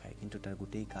ভয় নাখায়। কিন্তু তাৰ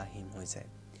গোটেই গা হিম হৈ যায়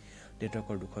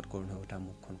দেউতাকৰ দুখত কৰুণ হৈ উঠা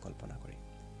মুখখন কল্পনা কৰি।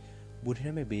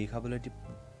 বুদ্ধিৰামে বিড়ি খাবলৈ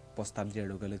প্ৰস্তাৱ দিয়াৰ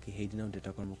লগে লগে সেইদিনাও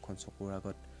দেউতাকৰ মুখখন চকুৰ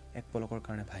আগত এক পলকৰ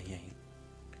কাৰণে ভাহি আহিল।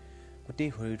 গোটেই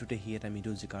শৰীৰটোতে সি এটা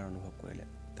মৃদু জিকাৰ অনুভৱ কৰিলে।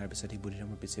 তাৰপিছত সি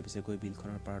বুদ্ধিৰামৰ পিছে পিছে গৈ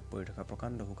বিলখনৰ পাৰত পৰি থকা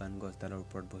প্ৰকাণ্ড শুকান গছডালৰ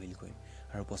ওপৰত বহিলগৈ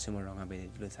আৰু পশ্চিমৰ ৰঙা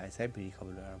বেলিটোলৈ চাই চাই বিড়ি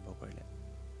খাবলৈ আৰম্ভ কৰিলে।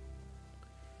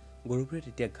 গৰুবোৰে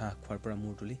তেতিয়া ঘাঁহ খোৱাৰ পৰা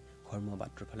মূৰ তুলি ঘৰমুৱা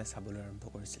বাটটোৰ ফালে চাবলৈ আৰম্ভ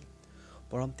কৰিছিল।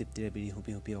 পৰম তৃপ্তিৰে বিড়ি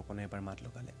হুপি হুপি অকণে এবাৰ মাত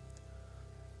লগালে,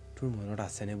 তোৰ মনত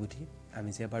আছেনে বুদ্ধি, আমি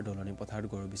যে এবাৰ দলনি পথাৰত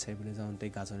গৰু বিচাৰিবলৈ যাওঁতে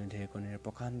গাজনি ঢেৰেকনিৰে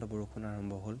প্ৰকাণ্ড বৰষুণ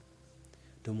আৰম্ভ হ'ল।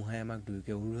 ধুমুহাই আমাক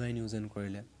দুয়োকে উৰুৱাই নিয়োজন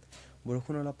কৰিলে।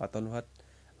 বৰষুণ অলপ পাতল হোৱাত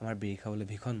আমাৰ বিড়ি খাবলৈ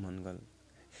ভীষণ মন গ'ল।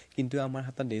 কিন্তু আমাৰ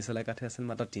হাতত দেইচলা কাঠি আছিল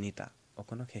মাত্ৰ 3টা।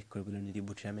 অকণক শেষ কৰিবলৈ নিদি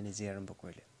বুদ্ধিৰামে নিজেই আৰম্ভ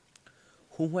কৰিলে।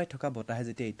 সুঁহুৱাই থকা বতাহে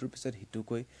যেতিয়া ইটোৰ পিছত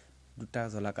সিটোকৈ 2টা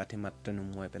জ্বলা কাঠি মাত্ৰ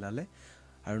নুমুৱাই পেলালে।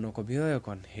 আৰু নকবি ঐ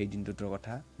অকণ, সেই দিনটোৰ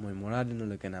কথা মই মৰা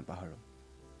দিনলৈকে নাপাহৰোঁ।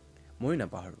 ময়ো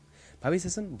নাপাহৰোঁ।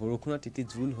 ভাবিছেচোন, বৰষুণত তিতি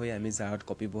জোল হৈ আমি জাৰত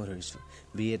কঁপিব ধৰিছোঁ।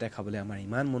 বিড়ি এটা খাবলৈ আমাৰ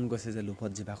ইমান মন গৈছে যে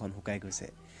লোভত জিভাখন শুকাই গৈছে।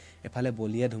 এফালে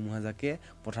বলিয়া ধুমুহাজাকে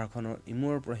পথাৰখনৰ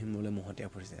ইমূৰৰ পৰা সিমূৰলৈ মহতিয়াই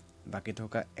ফুৰিছে। বাকী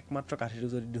থকা একমাত্ৰ কাঠিটো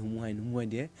যদি ধুমুহাই নুমুৱাই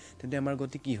দিয়ে, তেন্তে আমাৰ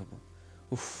গতি কি হ'ব?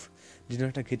 উফ, দিনৰ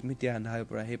এটা ঘিটমিটীয়া আন্ধাৰ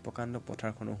পৰা সেই প্ৰকাণ্ড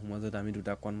পথাৰখনৰ সমাজত আমি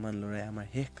 2টা কণমান ল'ৰাই আমাৰ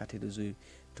শেষ কাঠিটো জুই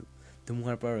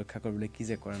ধুমুহাৰ পৰা ৰক্ষা কৰিবলৈ কি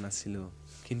যে কৰা নাছিলোঁ।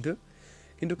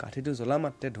 কিন্তু কাঠিটো জ্বলা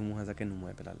মাত্ৰে ধুমুহাজাকে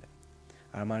নুমুৱাই পেলালে।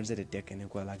 আমাৰ যে তেতিয়া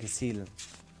কেনেকুৱা লাগিছিল।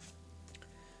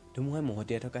 ধুমুহাই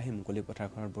মহতিয়াই থকা সেই মুকলি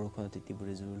পথাৰখনৰ বৰষুণত তিতি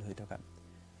বুৰি জুৰুল হৈ থকা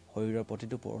শৰীৰৰ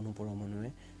প্ৰতিটো পৰমাণুৱে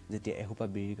যেতিয়া এসোপা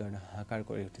বিড়িৰ কাৰণে হাহাকাৰ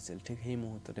কৰি উঠিছিল, ঠিক সেই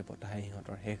মুহূৰ্ততে বতাহে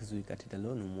সিহঁতৰ শেষ জুই কাঠিডালো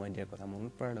নুমুৱাই দিয়াৰ কথা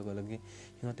মনত পৰাৰ লগে লগে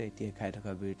সিহঁতে এতিয়াই খাই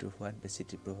থকা বিড়িটোৰ সোৱাদ বেছি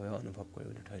তীব্ৰভাৱে অনুভৱ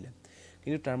কৰিবলৈ ধৰিলে।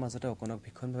 কিন্তু তাৰ মাজতে অকণক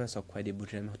ভীষণভাৱে চক খুৱাই দি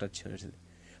বুদ্ধিৰামে হঠাৎ চিঞৰিছিল,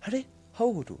 আৰে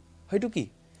হয়তো কি,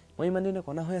 মই ইমান দিনে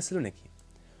কণা হৈ আছিলোঁ নেকি?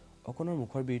 অকণৰ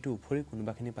মুখৰ বিড়িটো উফৰি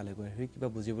কোনোবাখিনি পালেগৈ। সেই কিবা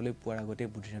বুজিবলৈ পোৱাৰ আগতেই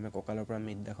বুদ্ধিৰামে কঁকালৰ পৰা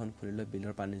মিদ্দাখন খুলি লৈ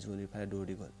বিলৰ পানী জুৱলিৰ ফালে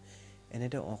দৌৰি গ'ল।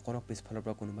 এনেতে অকণক পিছফালৰ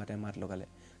পৰা কোনোবা এটাই মাত লগালে,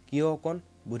 কিয় অকণ,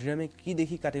 বুদ্ধিৰামে কি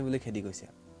দেখি কাটিবলৈ খেদি গৈছে?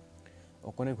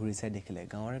 অকণে ঘূৰি চাই দেখিলে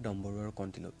গাঁৱৰে ডম্বৰু আৰু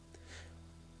কণ্টিলো।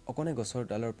 অকণে গছৰ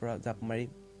ডালৰ পৰা জাপ মাৰি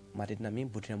মাটিত নামি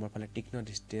বুদ্ধিৰামৰ ফালে তীক্ষ্ণ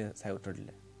দৃষ্টিৰে চাই উত্তৰ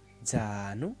দিলে,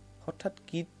 জানো হঠাৎ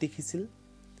কি দেখিছিল।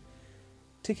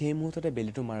 ঠিক সেই মুহূৰ্ততে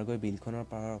বেলিটো মাৰ গৈ বিলখনৰ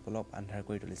পাৰৰ অলপ আন্ধাৰ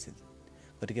কৰি তুলিছিল।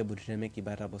 গতিকে বুদ্ধিৰামে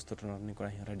কিবা এটা বস্তু টনাটনি কৰা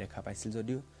সিহঁতে দেখা পাইছিল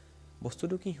যদিও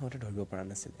বস্তুটো কি সিহঁতে ধৰিব পৰা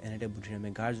নাছিল। এনেতে বুদ্ধিৰামে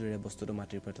গাৰ জোৰেৰে বস্তুটো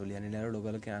মাটিৰ পৰা তুলি আনিলে আৰু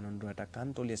লগে লগে আনন্দৰ এটা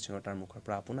কাণতলীয়া চিঞৰ তাৰ মুখৰ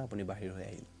পৰা আপোনা আপুনি বাহিৰ হৈ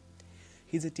আহিল।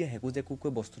 সি যেতিয়া হেকুজেকুকৈ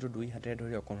বস্তুটো 2 হাতেৰে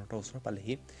ধৰি অকণহঁতৰ ওচৰ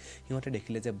পালেহি, সিহঁতে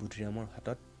দেখিলে যে বুদ্ধিৰামৰ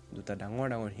হাতত 2টা ডাঙৰ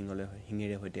ডাঙৰ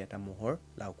শিঙেৰে সৈতে এটা মহৰ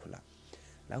লাওখোলা।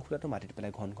 লাওখোলাটো মাটিত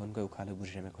পেলাই ঘন ঘনকৈ উশাহ লৈ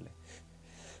বুদ্ধিৰামে ক'লে,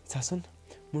 চাচোন,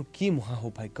 মোৰ কি মহা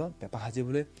সৌভাগ্য, পেপা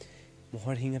সাজিবলৈ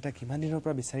মহৰ শিং এটা কিমান দিনৰ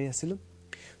পৰা বিচাৰি আছিলোঁ।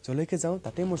 যলৈকে যাওঁ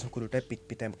তাতেই মোৰ চকু দুটাই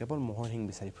পিটপিটাই কেৱল মহৰ শিং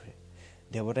বিচাৰি ফুৰে।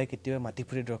 দেৱতাই কেতিয়াবা মাটি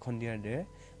ফুৰি দৰ্শন দিয়াৰ দৰে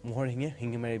মহৰ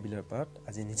শিঙি মাৰি বিলৰ পাৰত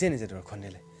আজি নিজে নিজে দৰ্শন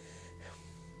দিলে।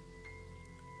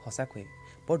 সঁচাকৈয়ে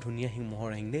বৰ ধুনীয়া মহৰ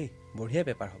শিং দেই, বঢ়িয়া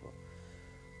পেপাৰ হ'ব।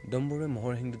 ডম্বৰুৱে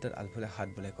মহৰ শিং দুটাত আলফালে হাত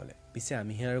বোলাই ক'লে, পিছে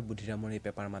আমিহে আৰু বুদ্ধিৰামৰ এই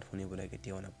পেপাৰ মাত শুনিবলৈ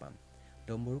কেতিয়াও নাপাম।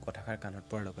 ডম্বৰু কথাষাৰ কাণত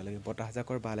পৰাৰ লগে লগে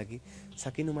বতাহজাকৰ বা লাগি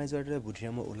চাকি নুমাই যোৱাৰ দৰে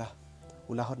বুদ্ধিৰামৰ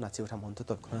উলাহত নাচি উঠা মনটো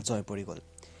তৎক্ষণাত জয় পৰি গ'ল।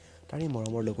 তাৰে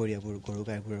মৰমৰ লগৰীয়াবোৰ, গৰু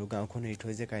গাইবোৰ আৰু গাঁওখন এৰি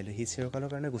থৈ যে কাইলৈ সি চিৰকালৰ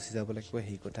কাৰণে গুচি যাব লাগিব,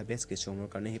 সেই কথা বেছ কিছু সময়ৰ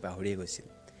কাৰণে সি পাহৰিয়ে গৈছিল।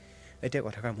 এতিয়া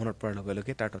কথাষাৰ মনত পৰাৰ লগে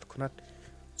লগে তাৰ তৎক্ষণাত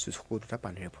চকু 2টা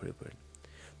পানীৰে ভৰি পৰিল।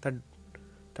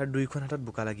 তাৰ 2খন হাতত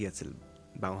বোকা লাগি আছিল।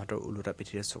 বাওঁ হাতৰ ওলোটা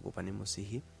পিঠিৰে চকু পানী মচি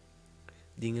সি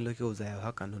ডিঙিলৈকে উজাই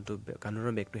অহা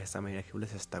কান্দোনৰ বেগটো হেঁচা মাৰি ৰাখিবলৈ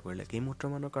চেষ্টা কৰিলে।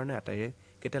 কেইমুহূৰ্তমানৰ কাৰণে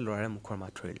আটাইকেইটা ল'ৰাৰে মুখৰ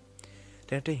মাত ধৰিল।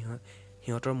 তেনেতে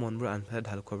সিহঁতৰ মনবোৰ আনফালে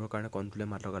ঢাল খুৱাবৰ কাৰণে কণ্টুলে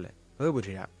মাত লগালে, ঐ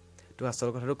বুদ্ধিৰা, তোৰ আচল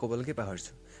কথাটো ক'বলৈকে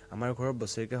পাহৰিছোঁ। আমাৰ ঘৰৰ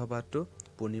বছৰেকীয়া সভাটো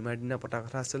পূৰ্ণিমাৰ দিনা পতা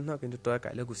কথা আছিল নহয়, কিন্তু তই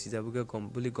কাইলৈ গুচি যাবগৈ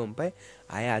গম পাই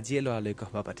আয়ে আজিয়ে লৰালৰিকৈ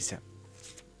সভা পাতিছে।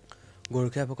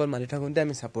 গৰখীয়াসকল মাতি থাকোঁতে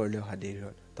আমি চাপৰিলৈ অহা দেৰি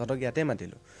হ'ল। তহঁতক ইয়াতে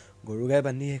মাতিলোঁ। গৰু গাই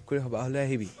বান্ধি শেষ কৰি সভালৈ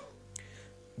আহিবি।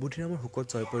 বুদ্ধিৰামৰ শোকত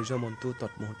জয়পৰি যোৱা মনটো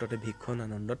তৎমুহূৰ্ততে ভীষণ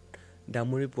আনন্দত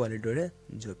ডামুৰী পোৱালিৰ দৰে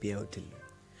জঁপিয়াই উঠিল।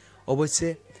 অৱশ্যে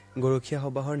গৰখীয়া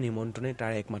সবাহৰ নিমন্ত্ৰণেই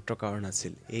তাৰ একমাত্ৰ কাৰণ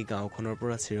আছিল। এই গাঁওখনৰ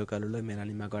পৰা চিৰকাললৈ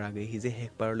মেলানী মাগৰ আগেয়ে সি যে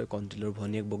শেষবাৰলৈ কণ্টিলৰ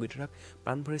ভনীয়েক বগীতৰাক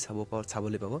প্ৰাণ ভৰি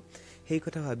চাবলৈ পাব, সেই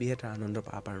কথা ভাবিহে তাৰ আনন্দ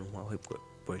পাৰ নোহোৱা হৈ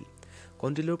পৰিল।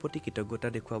 কণ্টিলৰ প্ৰতি কৃতজ্ঞতা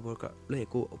দেখুৱাবলৈ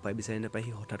একো উপায় বিচাৰি নাপাই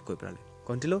সি হঠাৎ কৈ পেলালে,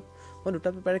 কণ্টিলো, মই 2টা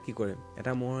পেপাৰে কি কৰিম?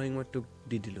 এটা মহৰ ৰিং মই তোক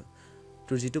দি দিলোঁ,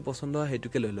 তোৰ যিটো পচন্দ হয়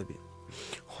সেইটোকে লৈ ল'বি।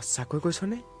 সঁচাকৈ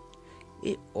কৈছনে?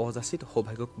 এই অযাচিত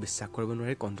সৌভাগ্যক বিশ্বাস কৰিব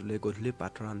নোৱাৰি কণ্টিলৈ গধূলি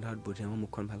পাথৰ আন্ধাৰত বুদ্ধিৰামৰ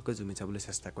মুখখন ভালকৈ জুমি চাবলৈ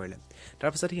চেষ্টা কৰিলে।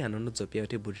 তাৰপিছত সি আনন্দত জঁপিয়াই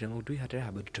উঠি বুদ্ধিৰামক 2 হাতেৰে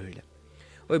সাৱটি ধৰিলে।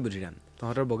 ঐ বুদ্ধিৰাম,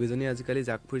 তহঁতৰ বগীজনী আজিকালি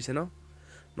জাক ফুৰিছে ন?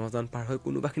 9 জন পাৰ হৈ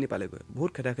কোনোবাখিনি পালেগৈ।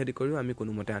 বহুত খেদাখেদি কৰিও আমি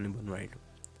কোনোমতে আনিব নোৱাৰিলোঁ।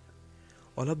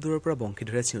 অলপ দূৰৰ পৰা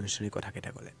বংশীধৰে চিঞৰি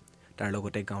কথাকেইটা ক'লে। তাৰ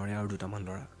লগতে গাঁৱৰে আৰু 2টামান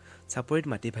ল'ৰা। চাপৰিত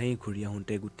মাটি ভাঙি ঘূৰি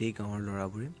আহোঁতে গোটেই গাঁৱৰ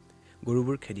ল'ৰাবোৰে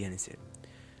গৰুবোৰ খেদি আনিছে।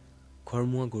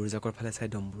 ঘৰমুৱা গৰুজাকৰ ফালে চাই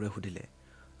ডম্বৰুৱে সুধিলে,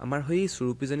 আমাৰ সেই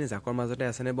চুৰুপিজনী জাকৰ মাজতে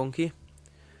আছেনে বংশী?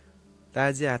 তাই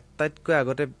আজি আটাইতকৈ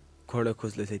আগতে ঘৰলৈ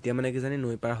খোজ লৈছে। এতিয়া মানে কিজানি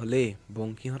নৈ পাৰ হ'লেই।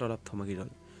 বংশীহঁত অলপ থমকি ৰ'ল।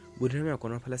 বুদ্ধিৰামে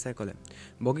অকণৰ ফালে চাই ক'লে,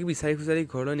 বগীক বিচাৰি খুচাৰি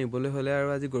ঘৰলৈ নিবলৈ হ'লে আৰু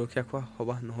আজি গৰখীয়া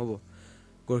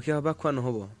সভা খোৱা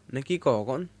নহ'ব নে কি কওঁ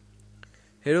অকণ?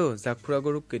 হেৰৌ, জাক ফুৰা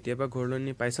গৰুক কেতিয়াবা ঘৰলৈ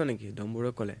নি পাইছ নেকি?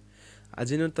 ডম্বৰুৱে ক'লে,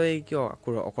 আজিনো তই কিয়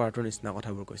অকৰাটোৰ নিচিনা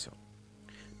কথাবোৰ কৈছ?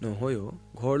 নহয় অ',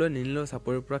 ঘৰলৈ নিনিলেও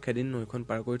চাপৰিৰ পৰা খেদিন নৈখন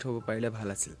পাৰ কৰি থ'ব পাৰিলে ভাল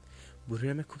আছিল।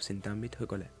 বুদ্ধিৰামে খুব চিন্তান্বিত হৈ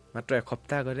ক'লে, মাত্ৰ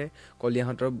এসপ্তাহ আগতে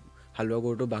কলীয়াহঁতৰ হালোৱা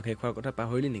গৰুটো বাঘে খোৱাৰ কথা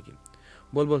পাহৰিলি নেকি?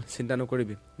 ব'ল চিন্তা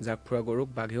নকৰিবি, জাক ফুৰা গৰুক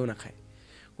বাঘেও নাখায়।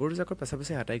 গৰুজাকৰ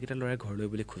পাছে আটাইকেইটা ল'ৰাই ঘৰলৈ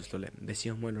বুলি খোজ ল'লে। বেছি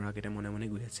সময় ল'ৰাকেইটা মনে মনে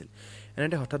গৈ আছিল।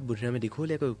 এনেতে হঠাৎ বুদ্ধিৰামে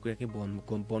দীঘলীয়াকৈ উকিয়াকি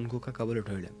বন ঘোষা খাবলৈ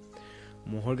ধৰিলে।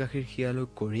 ম'হৰ গাখীৰ শিয়ালো,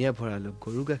 কঢ়িয়া ভৰালো,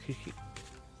 গৰুৰ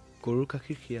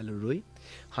গাখীৰ শিয়ালো ৰৈ,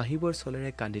 হাঁহিবৰ চলেৰে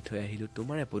কান্দি থৈ আহিলোঁ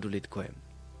তোমাৰে পদূলিত কয়।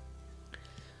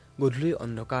 গধূলি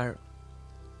অন্ধকাৰ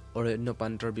অৰণ্য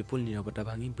প্ৰান্তৰ বিপুল নীৰৱতা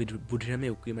ভাঙি বুদ্ধিৰামে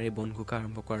উকি মাৰি বন ঘোষা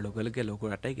আৰম্ভ কৰাৰ লগে লগে লগৰ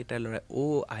আটাইকেইটা ল'ৰাই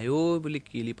আই বুলি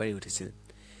কিলি পাৰি উঠিছিল।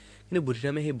 কিন্তু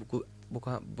বুদ্ধিৰামে সেই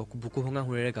বুকু ভঙা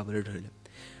সুৰেৰে গাবলৈ ধৰিলে,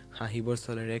 হাঁহিবৰ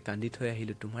চলেৰে কান্দি থৈ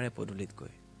আহিলোঁ তোমাৰে পদূলিত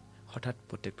গৈ। হঠাৎ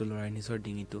প্ৰত্যেকটো ল'ৰাই নিজৰ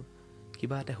ডিঙিটো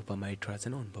কিবা এটা সোপা মাৰি ধৰা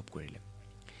যেন অনুভৱ কৰিলে।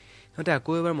 সিহঁতে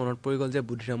আকৌ এবাৰ মনত পৰি গ'ল যে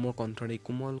বুদ্ধিৰামৰ কণ্ঠৰ এই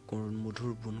কোমল কৰুণ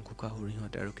মধুৰ বন ঘোষা সুৰ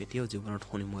সিহঁতে আৰু কেতিয়াও জীৱনত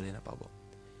শুনিবলৈ নাপাব।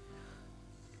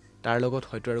 তাৰ লগত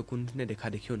হয়তো আৰু কোনদিনে দেখা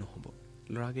দেখিও নহ'ব।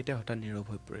 ল'ৰাকেইটাই হঠাৎ নীৰৱ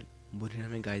হৈ পৰিল।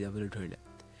 বুদ্ধিৰামে গাই যাবলৈ ধৰিলে,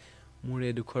 মোৰ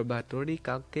এই দুখৰ বাতৰি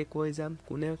কাকে কৈ যাম,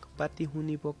 কোনে পাতি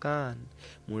শুনিব কাণ,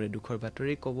 মোৰ এই দুখৰ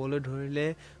বাতৰি ক'বলৈ ধৰিলে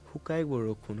শুকাই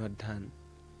বৰষুণত ধান,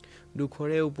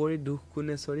 দুখৰে উপৰি দুখ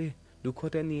কোনে চৰি,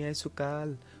 দুখতে নিয়াইছো কাল,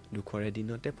 দুখৰে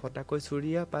দিনতে ফটাকৈ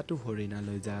চুৰিয়া পাতো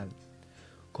হৰিণালৈ জাল।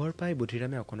 ঘৰ পাই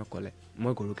বুদ্ধিৰামে অকণক ক'লে,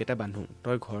 মই গৰুকেইটা বান্ধো,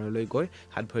 তই ঘৰলৈ গৈ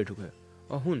হাত ভৰি ধুগৈ।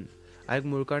 শুন, আইক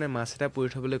মোৰ কাৰণে মাছ এটা পুৰি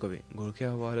থ'বলৈ কবি। গৰখীয়া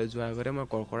সভালৈ যোৱাৰ আগতে মই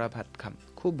কৰকৰা ভাত খাম,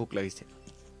 খুব ভোক লাগিছে।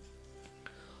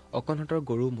 অকণহঁতৰ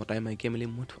গৰু মতাই মাইকীয়ে মিলি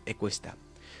মুঠ 21টা।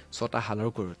 6টা হালৰ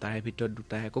গৰু, তাৰে ভিতৰত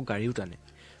 2টাই আকৌ গাড়ীও টানে।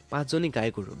 5জনী গাই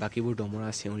গৰু, বাকীবোৰ দমৰা,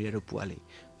 চেউৰী আৰু পোৱালি।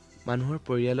 মানুহৰ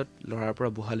পৰিয়ালত ল'ৰাৰ পৰা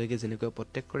বুঢ়ালৈকে যেনেকৈ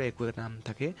প্ৰত্যেকৰে একো এটা নাম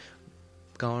থাকে,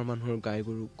 গাঁৱৰ মানুহৰ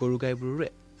গৰু গাইবোৰৰো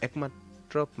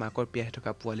একমাত্ৰ মাকৰ পিয়াহ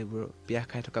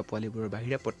খাই থকা পোৱালিবোৰৰ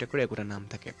বাহিৰে প্ৰত্যেকৰে একোটা নাম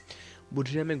থাকে।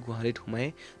 বুদ্ধিৰামে গোহালিত সোমাই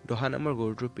দহা নামৰ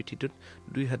গৰুটোৰ পিঠিটোত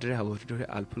 2 হাতেৰে সাৱটি ধৰি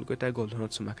আলফুলকৈ তাইৰ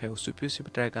গলধনত চুমা খাই চুপি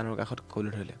তাইৰ কাণৰ কাষত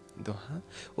ক'বলৈ ধৰিলে,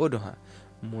 দহা,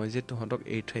 মই যে তহঁতক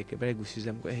এৰি থৈ একেবাৰে গুচি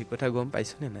যামগৈ, সেই কথা গম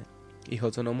পাইছনে নাই?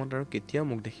 ইহজনমত আৰু কেতিয়াও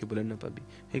মোক দেখিবলৈ নাপাবি,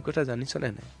 সেই কথা জানিছনে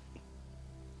নাই?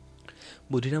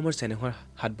 বুদ্ধিৰামৰ চেনেহৰ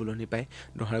হাত বুলনি পাই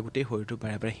দহাৰ গোটেই শৰীৰটো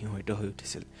বাৰে বাৰে সিঁহৰিত হৈ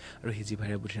উঠিছিল আৰু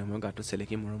সিজিভাৰে বুদ্ধিৰামৰ গাটো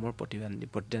চেলেকি মৰমৰ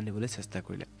প্ৰতিদান দিবলৈ চেষ্টা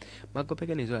কৰিলে। মাক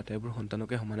বাপেকে নিজৰ আটাইবোৰ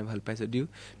সন্তানকে সমানে ভাল পায় যদিও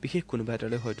বিশেষ কোনোবা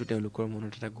এটালৈ হয়তো তেওঁলোকৰ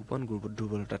মনত এটা গোপন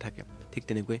দুৰ্বলতা থাকে। ঠিক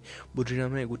তেনেকৈ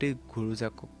বুদ্ধিৰামে গোটেই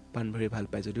গৰুজাকক প্ৰাণ ভৰি ভাল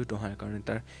পায় যদিও দহাৰ কাৰণে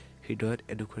তাৰ হৃদয়ত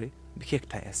এডোখৰি বিশেষ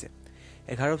ঠাই আছে।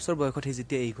 11 বছৰ বয়সত সি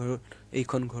যেতিয়া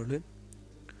এইখন ঘৰলৈ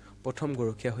প্ৰথম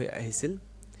গৰখীয়া হৈ আহিছিল,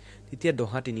 তেতিয়া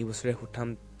দহা 3 বছৰীয়া সুঠাম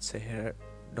চেহেৰাৰ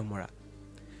দমৰা।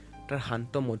 তাৰ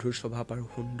শান্ত মধুৰ স্বভাৱ আৰু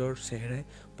সুন্দৰ চেহেৰাই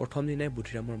প্ৰথম দিনাই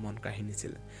বুদ্ধিৰামৰ মন কাঢ়ি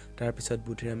নিছিল। তাৰপিছত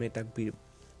বুদ্ধিৰামে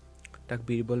তাক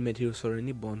বীৰবল মেধিৰ ওচৰলৈ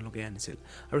নি বন লগাই আনিছিল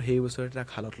আৰু সেই বছৰতে তাক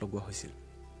শালত লগোৱা হৈছিল।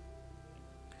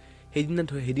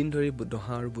 সেইদিন ধৰি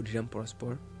দহা আৰু বুদ্ধিৰাম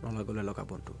পৰস্পৰ নলগলৈ লগা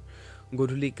বন্ধু।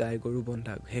 গধূলি গাই গৰু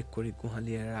বন্ধা শেষ কৰি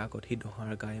গোহালি এৰাৰ আগত সি দহাৰ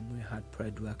গায়ে মূৰে হাত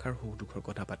ভৰাই দুআষাৰ সুখ দুখৰ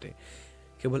কথা পাতে।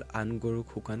 কেৱল আন গৰুক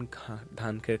শুকান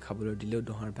ধান খেৰ খাবলৈ দিলেও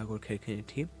দহাৰ ভাগৰ খেৰখিনি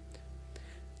উঠি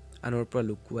আনৰ পৰা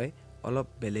লুকুৱাই অলপ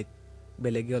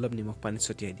বেলেগে অলপ নিমখ পানী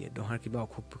ছটিয়াই দিয়ে। দহাৰ কিবা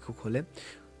অসুখ বিসুখ হ'লে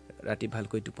ৰাতি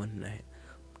ভালকৈ টোপনি নাহে।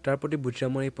 তাৰ প্ৰতি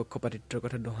বুদ্ধিৰামৰ এই পক্ষপাতিত্বৰ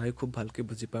কথা দহাই খুব ভালকৈ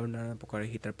বুজি পায় আৰু নানা প্ৰকাৰে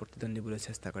সি তাৰ প্ৰতিদান দিবলৈ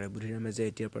চেষ্টা কৰে। বুদ্ধিৰামে যে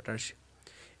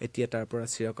এতিয়া তাৰ পৰা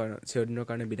চিৰদিনৰ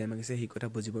কাৰণে বিদায় মাগিছে সেই কথা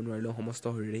বুজিব নোৱাৰিলেও সমস্ত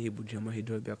শৰীৰে সি বুদ্ধিৰামৰ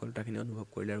হৃদয়ৰ ব্যাকুলতাখিনি অনুভৱ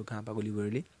কৰিলে আৰু ঘাঁ পাগলি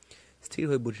কৰিলি স্থিৰ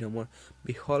হৈ বুদ্ধিৰামৰ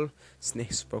বিশল স্নেহ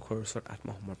স্পৰ্শৰ ওচৰত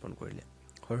আত্মসমৰ্পণ কৰিলে।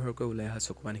 সৰহকৈ ওলাই অহা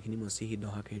চকুপানীখিনি মচি সি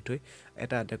দহাক এৰি থৈ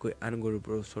এটা এটাকৈ আন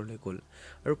গৰুবোৰৰ ওচৰলৈ গ'ল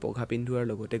আৰু পঘা পিন্ধোৱাৰ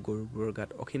লগতে গৰুবোৰৰ গাত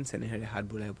অসীম চেনেহেৰে হাত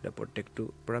বুলাই প্ৰত্যেকটোৰ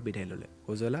পৰা বিদায় ল'লে।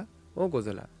 গজলা, অ'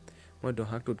 গজলা, মই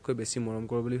দহাক তোতকৈ বেছি মৰম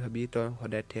কৰোঁ বুলি ভাবি তই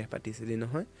সদায় ঠেহ পাতিছিলি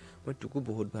নহয়। মই তোকো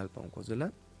বহুত ভাল পাওঁ গজলা,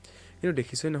 কিন্তু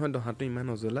দেখিছই নহয় দহাটো ইমান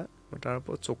অজলা। মই তাৰ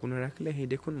ওপৰত চকু নাৰাখিলে সি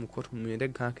দেখোন মুখত সুমুৱাই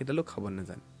দিয়ে ঘাঁহ কেইডালো খাব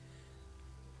নাজানে।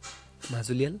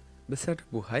 মাজুলীয়াল বেচেৰা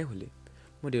বুঢ়াই হ'লি।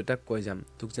 মই দেউতাক কৈ যাম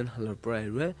তোক যেন হালৰ পৰা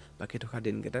এৰুৱাই বাকী থকা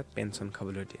দিনকেইটাত পেঞ্চন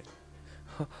খাবলৈ দিয়ে।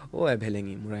 অ'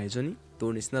 এভেলেঙি মোৰ আইজনী, তোৰ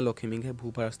নিচিনা লখিমীঘে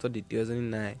ভূপাৰস্থ দ্বিতীয় এজনী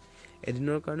নাই।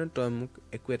 এদিনৰ কাৰণে তই মোক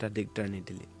একো এটা দিগদাৰ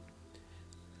নিদিলি।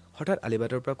 হঠাৎ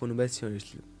আলিবাটৰ পৰা কোনোবাই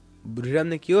চিঞৰিছিল, বুদ্ধিৰাম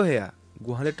নে কিয় সেয়া?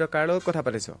 গোহালিত তই কাৰ লগত কথা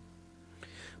পাতিছ?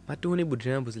 মাতটো শুনি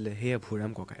বুদ্ধিৰামে বুজিলে সেয়া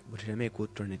ভূৰাম ককাই। বুদ্ধিৰামে একো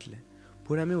উত্তৰ নিদিলে।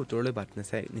 ভূৰামে উত্তৰলৈ বাট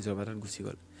নাচাই নিজৰ বাটত গুচি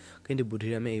গ'ল। কিন্তু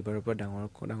বুদ্ধিৰামে এইবাৰৰ পৰা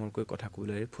ডাঙৰকৈ কথা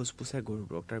ক'বলৈ ফুচফুচাই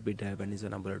গৰুবোৰক তাৰ বিদায় বাণী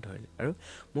জনাবলৈ ধৰিলে আৰু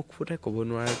মুখ ফুটাই ক'ব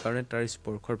নোৱাৰাৰ কাৰণে তাৰ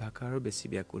স্পৰ্শৰ ভাষা আৰু বেছি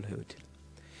ব্যাকুল হৈ উঠিল।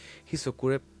 সি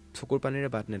চকুৰ পানীৰে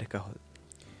বাট নেদেখা হ'ল।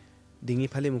 ডিঙি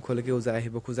ফালি মুখলৈকে উজাই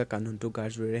আহিব খোজা কান্দোনটো গাৰ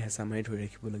জোৰেৰে হেঁচা মাৰি ধৰি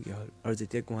ৰাখিবলগীয়া হ'ল। আৰু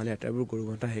যেতিয়া গোহালি আটাইবোৰ গৰু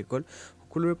বন্ধা শেষ হ'ল,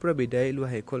 সকলোৰে পৰা বিদায় লোৱা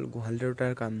শেষ হ'ল, গোহালিটোৰ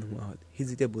তাৰ কাম নোহোৱা হ'ল। সি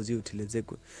যেতিয়া বুজি উঠিলে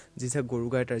যে গৰু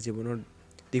গাই তাৰ জীৱনৰ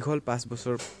দীঘল 5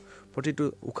 বছৰ প্ৰতিটো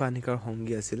উশাহ নিশাৰ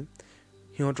সংগী আছিল,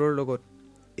 সিহঁতৰ লগত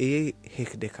এয়েই শেষ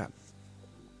দেখা।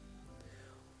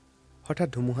 হঠাৎ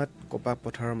ধুমুহাত কপা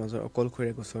পথাৰৰ মাজৰ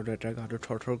অকলশৰীয়া গছৰ দৰে তাৰ গাটো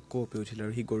থৰথৰ কঁপি উঠিল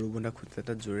আৰু সি গৰু বন্ধা খুঁটা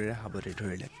এটাত জোৰেৰে সাৱটি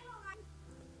ধৰিলে।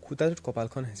 খুঁটাটোত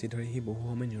কপালখন হেঁচি ধৰি সি বহু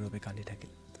সময় নীৰৱে কান্দি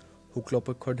থাকিল।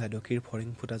 শুক্লপক্ষৰ দ্বাদশীৰ ফৰিং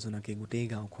ফুটা জোনাকে গোটেই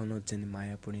গাঁওখনত যেন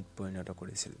মায়াপনীত পৰিণত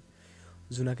কৰিছিল।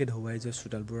 জোনাকে ধুৱাই যোৱা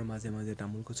চোতালবোৰৰ মাজে মাজে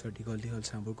তামোল গছৰ দীঘল দীঘল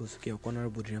ছাঁবোৰ গচকি অকণ আৰু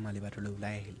বুদ্ধিৰাম আলিবাটলৈ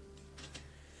ওলাই আহিল।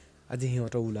 আজি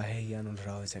সিহঁতৰ ওলাহে হিয়া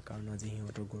নধৰা হৈছে, কাৰণ আজি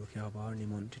সিহঁতৰ গৰখীয়া সবাহৰ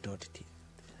নিমন্ত্ৰিত অতিথি।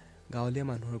 গাঁৱলীয়া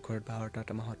মানুহৰ ঘৰত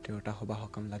 12টা মাহত 13টা সবাহ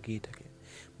সকাম লাগিয়েই থাকে।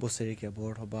 বছেৰেকীয়া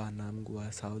বৰসবাহ, নাম গোৱা,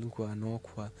 চাউল খোৱা, ন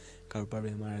খোৱা, কাৰোবাৰ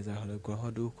বেমাৰ আজাৰ হ'লে গ্ৰহ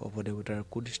দোষ, অপদেৱতাৰ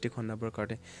কুদৃষ্টি খণ্ডাবৰ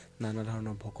কাৰণে নানা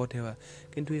ধৰণৰ ভকত সেৱা।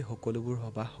 কিন্তু এই সকলোবোৰ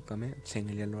সবাহ সকামে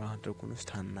চেঙেলীয়া ল'ৰাহঁতৰ কোনো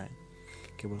স্থান নাই।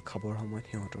 কেৱল খাবৰ সময়ত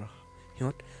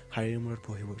সিহঁত শাৰীৰ মূৰত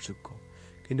বহিবৰ যোগ্য।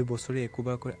 কিন্তু বছৰি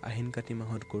একোবাৰকৈ আহিন কাতি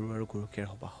মাহত গৰু আৰু গৰখীয়াৰ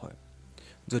সবাহ হয়,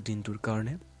 য'ত দিনটোৰ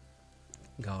কাৰণে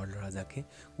গাঁৱৰ ল'ৰাজাকে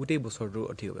গোটেই বছৰটোৰ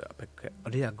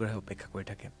অধিক আগ্ৰহে অপেক্ষা কৰি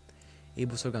থাকে। এই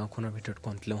বছৰ গাঁওখনৰ ভিতৰত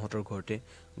কণ্টিলহঁতৰ ঘৰতে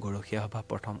গৰখীয়া সভা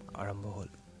প্ৰথম আৰম্ভ হ'ল।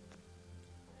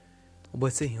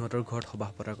 অৱশ্যে সিহঁতৰ ঘৰত সবাহ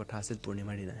পতাৰ কথা আছিল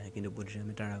পূৰ্ণিমাৰ দিনাহে, কিন্তু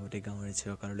বুদ্ধিৰামে তাৰ আগতে গাঁৱৰে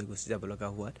চিৰকাললৈ গুচি যাব লগা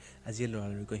হোৱাত আজিয়ে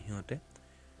লৰালৰিকৈ সিহঁতে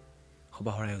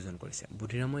সবাহৰ আয়োজন কৰিছে।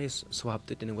 বুদ্ধিৰামৰ এই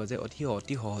স্বভাৱটো তেনেকুৱা যে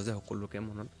অতি সহজে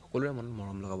সকলোৰে মনত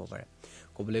মৰম লগাব পাৰে।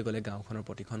 ক'বলৈ গ'লে গাঁওখনৰ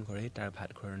প্ৰতিখন ঘৰেই তাৰ ভাত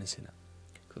ঘৰৰ নিচিনা।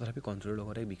 তথাপি কণ্টিলৰ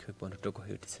লগতে বিশেষ বন্ধুত্ব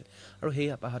গঢ়ি উঠিছিল আৰু সেই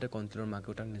আপাহতে কণ্টিলৰ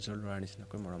মাকেও তাক নিজৰ ল'ৰাৰ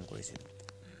নিচিনাকৈ মৰম কৰিছিল।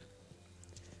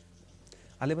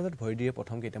 আলিবাটত ভৰি দিয়ে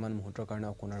প্ৰথম কেইটামান মুহূৰ্তৰ কাৰণে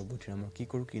অকণ আৰু বুদ্ধিৰামৰ কি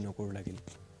কৰোঁ কি নকৰোঁ লাগিল।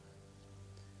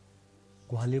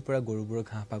 গোহালিৰ পৰা গৰুবোৰৰ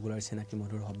ঘাঁহ পাগলাৰ চিনাকি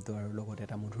মধুৰ শব্দ আৰু লগতে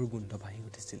এটা মধুৰ গোন্ধ ভাহি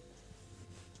উঠিছিল।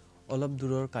 অলপ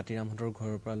দূৰৰ কাতিৰামহঁতৰ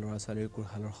ঘৰৰ পৰা ল'ৰা ছোৱালীৰ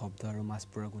কোৰহালৰ শব্দ আৰু মাছ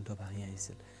পোৰা গোন্ধ ভাহি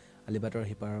আহিছিল। আলিবাটৰ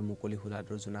সিপাৰৰ মুকলি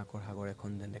হোলাটোৰ জোনাকৰ সাগৰ এখন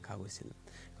যেন দেখা গৈছিল।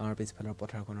 গাঁৱৰ পিছফালৰ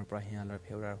পথাৰখনৰ পৰা শিয়ালৰ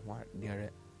ফেউৰাৰ হোৱাৰ দিয়াৰে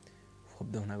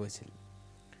শব্দ শুনা গৈছিল।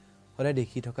 সদায়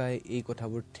দেখি থকা এই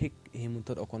কথাবোৰ ঠিক এই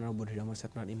মুহূৰ্তত অকণ আৰু বুদ্ধিৰামৰ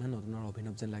চেতনাত ইমান নতুন আৰু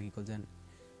অভিনৱ যেন লাগি গ'ল যেন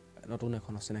নতুন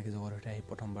এখন অচিনাকি জগততে আহি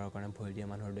প্ৰথমবাৰৰ কাৰণে ভৰি দিয়া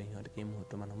মানুহৰ দৰে সিহঁতে এই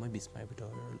মুহূৰ্তমান সময় বিস্ময়ভূত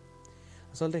হৈ ৰ'ল।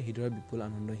 আচলতে হৃদয়ৰ বিপুল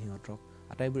আনন্দই সিহঁতক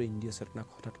আটাইবোৰ ইন্দ্ৰিয় চেতনাক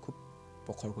হঠাৎ খুব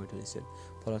প্ৰখৰ কৰি তুলিছিল।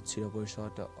 ফলত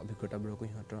চিৰপৰিচয়ত অভিজ্ঞতাবোৰকো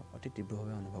সিহঁতৰ অতি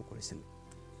তীব্ৰভাৱে অনুভৱ কৰিছিল।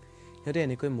 সিহঁতে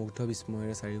এনেকৈ মুগ্ধ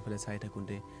বিস্ময়েৰে চাৰিওফালে চাই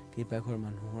থাকোঁতে কেইবাঘৰ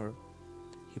মানুহৰ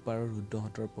সিপাৰৰ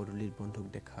ৰুদ্ৰহঁতৰ পদূলিত বন্দুক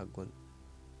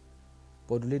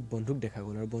দেখা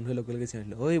গ'ল আৰু বন্ধুৱে লগে লগে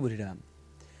চিঞৰিলে, ঐ বুদ্ধিৰাম,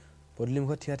 পদূলি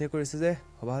মুখত থিয় কৰিছে যে,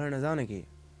 সবাহলৈ নাযাওঁ নেকি?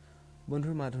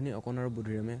 বন্ধুৰ মাত শুনি অকণ আৰু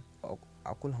বুদ্ধিৰামে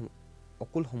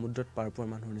অকুল সমুদ্ৰত পাৰ পোৱাৰ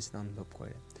মানুহৰ নিচিনা অনুভৱ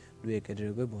কৰে। দুই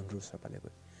একেদৰে গৈ বন্ধুৰ ওচৰ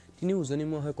পালেগৈ। তিনিও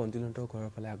উজনিমুৱা হৈ কণ্টিলহঁতৰ ঘৰৰ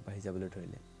ফালে আগবাঢ়ি যাবলৈ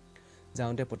ধৰিলে।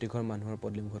 যাওঁতে প্ৰতিঘৰ মানুহৰ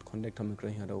পদূলিমুখত খন্তেক থমকি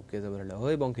ৰৈ সিহঁতক উকিয়াই যাবলৈ ধৰিলে, ঐ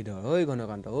বংশীধৰ, ঐ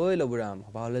ঘনকান্ত, ঐ লবুৰাম,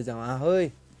 সবাহলৈ যাওঁ আহ ঐ।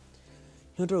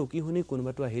 সিহঁতৰ উকি শুনি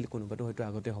কোনোবাটো আহিল, কোনোবাটো হয়তো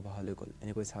আগতে সবাহলৈ গ'ল।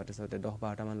 এনেকৈ চাওঁতে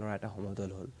 10-12টামান ল'ৰা এটা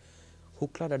সমদল হ'ল।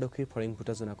 শুক্লা দ্বাদশীৰ ফৰিং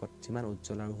ফুটা জোনাকত যিমান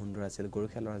উজ্জ্বল আৰু সুন্দৰ আছিল,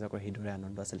 গৰখীয়া ল'ৰাজাকৰ হৃদয়ৰে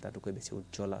আনন্দ আছিল তাতোকৈ বেছি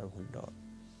উজ্জ্বল আৰু সুন্দৰ।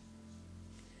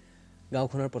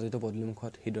 গাঁওখনৰ প্ৰতিটো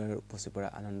পদূলিমুখত হৃদয়ৰ উপচি পৰা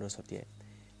আনন্দৰ ছটিয়াই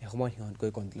এসময়ত সিহঁত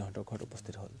গৈ কণ্টিলহঁতৰ ঘৰত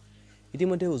উপস্থিত হ'ল।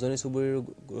 ইতিমধ্যে উজনি চুবুৰীৰ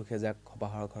গৰখীয়া জাক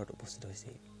সবাহৰ ঘৰত উপস্থিত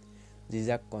হৈছেহি। যি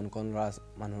জাক কণ কণ ল'ৰা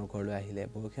মানুহৰ ঘৰলৈ আহিলে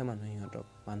বৰখীয়া মানুহে সিহঁতক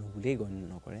মানুহ বুলিয়েই গণ্য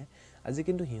নকৰে। আজি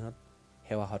কিন্তু সিহঁতৰ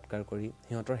সেৱা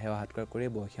সৎকাৰ কৰি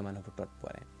বয়সীয়া মানুহবোৰ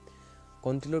তৎপোৱালে।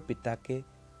 কণ্টিলৰ পিতাকে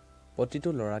প্ৰতিটো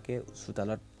ল'ৰাকে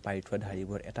চোতালত পাৰি থোৱা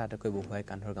ধাৰিবোৰ এটা এটাকৈ বহুৱাই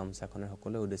কান্ধৰ গামোচাখনে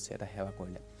সকলোৰে উদ্দেশ্যে এটা সেৱা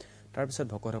কৰিলে। তাৰপিছত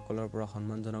ভকতসকলৰ পৰা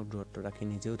সন্মানজনক দূৰত্ব ৰাখি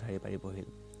নিজেও ধাৰি পাৰি বহিল।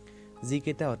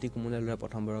 যিকেইটা অতি কোমলীয়া ল'ৰা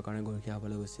প্ৰথমবাৰৰ কাৰণে গৰখীয়া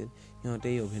হ'বলৈ গৈছিল সিহঁতে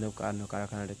এই অভিনৱ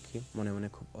কাৰখানা দেখি মনে মনে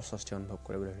খুব অস্বস্তি অনুভৱ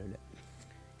কৰিবলৈ ধৰিলে।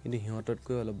 কিন্তু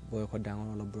সিহঁততকৈ অলপ বয়সত ডাঙৰ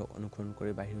অলপবোৰক অনুসৰণ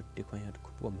কৰি বাহিৰত দেখুৱাই সিহঁত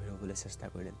খুব গম্ভীৰ হ'বলৈ চেষ্টা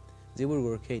কৰিলে। যিবোৰ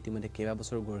গৰখীয়া ইতিমধ্যে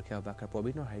কেইবাবছৰ গৰখীয়া সবাহৰ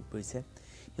প্ৰবীণ শাৰীত পৰিছে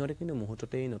সিহঁতে কিন্তু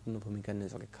মুহূৰ্ততেই নতুন ভূমিকাত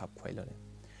নিজকে খাপ খুৱাই ল'লে।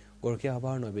 গৰখীয়া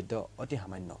সবাহৰ নৈবেদ্য অতি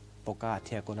সামান্য, পকা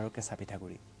আঠিয়া কল আৰু কেঁচা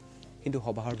পিঠাগুড়ি। কিন্তু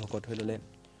সবাহৰ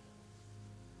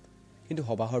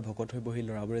ভকত হৈ বহি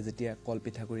ল'ৰাবোৰে যেতিয়া কল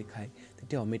পিঠাগুড়ি খায়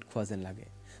তেতিয়া অমৃত খোৱা যেন লাগে।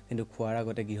 কিন্তু খোৱাৰ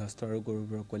আগতে গৃহস্থ আৰু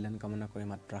গৰুবোৰৰ কল্যাণ কামনা কৰি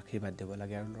মাত্ৰ আশীৰ্বাদ দিব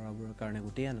লাগে। আৰু ল'ৰাবোৰৰ কাৰণে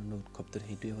গোটেই আনন্দ উৎসৱটোত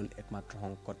সেইটোৱে হ'ল একমাত্ৰ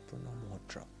সংকটপূৰ্ণ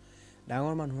মুহূৰ্ত।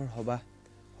 ডাঙৰ মানুহৰ সবাহ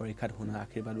পৰীক্ষাত শুনা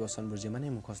আশীৰ্বাদ বচনবোৰ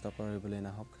যিমানেই মুখস্থ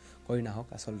কৰি নাহক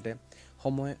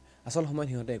আচল সময়ত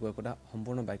সিহঁতে একো একোটা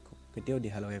সম্পূৰ্ণ বাক্য কেতিয়াও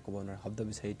দিহালকে ক'ব নোৱাৰে। শব্দ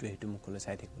বিচাৰি ইটোৱে সিটো মুখলৈ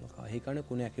চাই থাকিব লগা হয়। সেইকাৰণে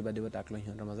কোনে আশীৰ্বাদ দিব তাক লৈ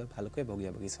সিহঁতৰ মাজত ভালকৈ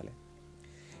বগিয়াবগি চলে।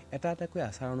 এটা এটাকৈ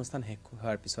আচাৰ অনুষ্ঠান শেষ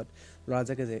হোৱাৰ পিছত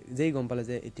ল'ৰাজাকে যেই গম পালে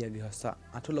যে এতিয়া গৃহস্থ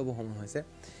আঁঠু ল'ব সময় হৈছে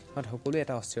সিহঁত সকলোৱে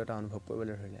এটা অস্থিৰতা অনুভৱ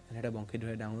কৰিবলৈ ধৰিলে। এনেতে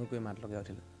বংশীধৰে ডাঙৰকৈ মাত লগাই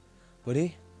উঠিল, বুঢ়ী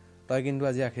তই কিন্তু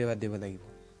আজি আশীৰ্বাদ দিব লাগিব।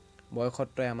 বয়সত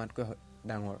তই আমাতকৈ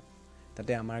ডাঙৰ,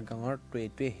 তাতে আমাৰ গাঁৱৰ তই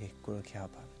এইটোৱে শেষ গৰখীয়া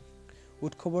সভা।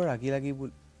 উৎসৱৰ লাগি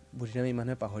বুদ্ধিৰামে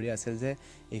ইমানে পাহৰি আছিল যে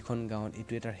এইখন গাঁৱত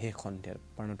এইটোৱে তাৰ শেষ সন্ধিয়া।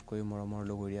 প্ৰাণতকৈ মৰমৰ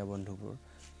লগৰীয়া বন্ধুবোৰ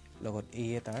লগত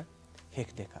এইয়ে তাৰ শেষ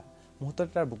দেখা।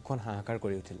 মুহূৰ্ততে তাৰ বুকখন হাহাকাৰ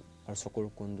কৰি উঠিল আৰু চকুৰ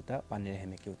কোণ দুটা পানীৰে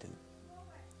সেমেকি উঠিল।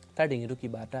 তাৰ ডিঙিটো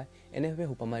কিবা এটা এনেভাৱে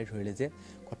সোপা মাৰি ধৰিলে যে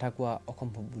কথা কোৱা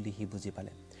অসম্ভৱ বুলি সি বুজি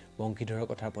পালে। বংশীধৰৰ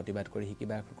কথাৰ প্ৰতিবাদ কৰি সি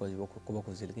কিবা ক'ব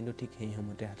খুজিছিল। কিন্তু ঠিক সেই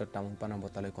সময়তে হাতত তামোল পাণৰ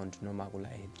বটালৈ কণ্টিলৰ মাক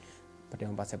ওলাই আহিল।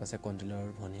 তেওঁৰ পাছে পাছে কণ্টিলৰ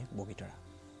ভনীয়েক বগীতৰা।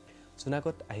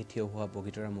 জোনাকত আহি থিয় হোৱা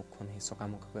বগীতৰাৰ মুখখন সি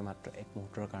চকামকাকৈ মাত্ৰ এক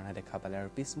মুহূৰ্তৰ কাৰণে দেখা পালে আৰু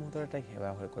পিছ মুহূৰ্ততে তাইক সেৱা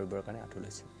কৰিবৰ কাৰণে আঁঠু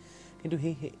লৈছিল। কিন্তু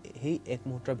সেই এক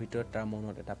মুহূৰ্তৰ ভিতৰত তাৰ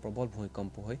মনত এটা প্ৰবল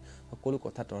ভূমিকম্প হৈ সকলো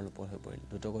কথা তলওপৰ হৈ পৰিল।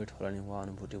 দ্ৰুতগতিত সলনি হোৱা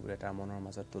অনুভূতিবোৰে তাৰ মনৰ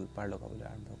মাজত তোলপাৰ লগাবলৈ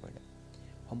আৰম্ভ কৰিলে।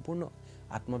 সম্পূৰ্ণ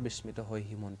আত্মবিস্মৃত হৈ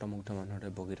সি মন্ত্ৰমুগ্ধ মানুহৰ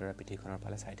দৰে বগীতৰাৰ পিঠিখনৰ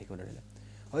ফালে চাই থাকিবলৈ ধৰিলে।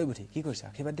 ঐ বুদ্ধি কি কৰিছা,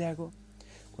 আশীৰ্বাদ দিয়া আকৌ।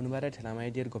 কোনোবা এটাই ঠেলা মাৰি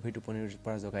দিয়াত গভীৰ টোপনিৰ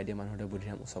পৰা জগাই দিয়া মানুহৰ দৰে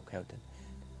বুদ্ধিৰাম উচপ খাই উঠিল।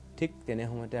 ঠিক তেনে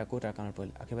সময়তে আকৌ তাৰ কাণত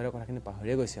পৰিল, আশীৰ্বাদৰ কথাখিনি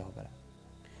পাহৰিয়ে গৈছে হ'বলা।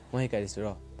 মই শিকাই দিছোঁ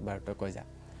বাৰু তই কৈ যা।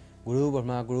 গুৰু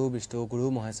ব্ৰহ্মা, গুৰু বিষ্ণু, গুৰু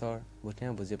মহেশ্বৰ।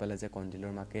 বুদ্ধিৰামে বুজি পালে যে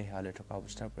কণ্টিলৰ মাকে সেৱা লৈ থকা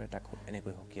অৱস্থাৰ পৰাই তাক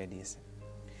এনেকৈ সকীয়াই দি আছে।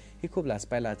 সি খুব লাজ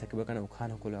থাকিবৰ কাৰণে উশাহ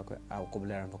নকলোৱাকৈ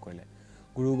ক'বলৈ আৰম্ভ কৰিলে।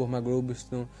 গুৰু ব্ৰহ্মা, গুৰু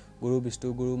বিষ্ণু,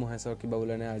 গুৰু মহেশ্বৰ কিবা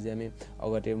বোলে নে আজি আমি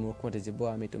অগতিৰ মুখমতি জীৱ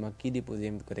আমি তোমাক কি দি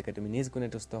পুজিম, গতিকে তুমি নিজ গুণে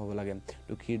তুষ্ট হ'ব লাগে।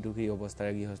 দুখী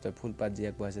অৱস্থাৰে গৃহস্থই ফুলপাত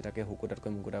জীয়াক বহাইছে তাকে শুকুতাতকৈ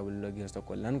মুকুতা বুলি লৈ গৃহস্থক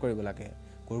কল্যাণ কৰিব লাগে।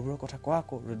 গৰুবোৰৰ কথা কোৱা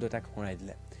আকৌ। ৰুদ্ৰ তাক সোঁৱৰাই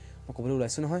দিলে। মই ক'বলৈ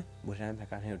ওলাইছোঁ নহয়। বুদ্ধিৰামে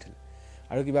ভেকাৰহে উঠিল।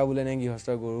 আৰু কিবা বোলে নে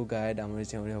গৃহস্থৰ গৰু গাই ডামৰি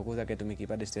চেউৰি সকলোজাকে তুমি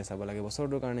কিবা দৃষ্টিৰে চাব লাগে।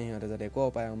 বছৰটোৰ কাৰণে সিহঁতে যাতে একো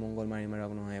অপায় অমংগল মাৰি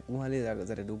মাৰক নহয়, গোহালি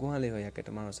যাতে দুগোহালি হৈ থাকে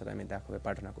তোমাৰ ওচৰত আমি দাসভাৱে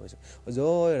প্ৰাৰ্থনা কৰিছোঁ।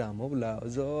 জয় ৰাম বোলা,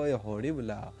 জয় হৰি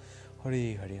বোলা, হৰি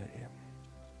হৰি হৰি ৰাম।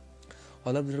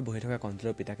 অলপ দূৰত বহি থকা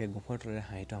কণ্টিলৰ পিতাকে গোফৰ তলেৰে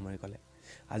হাঁহিটো সামৰি ক'লে,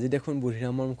 আজি দেখোন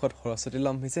বুদ্ধিৰামৰ মুখত সৰস্বতী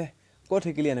লম্ভিছে। ক'ত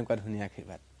শিকিলি এনেকুৱা ধুনীয়া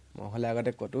আশীৰ্বাদ? মই হ'লে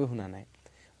আগতে ক'তো শুনা নাই।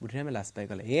 বুদ্ধিৰামে লাজ পাই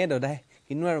ক'লে, দদাই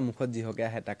কিনো আৰু মুখত যিহকে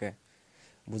আহে তাকে।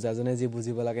 বুজাজনে যি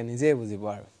বুজিব লাগে নিজেই বুজিব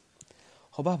আৰু।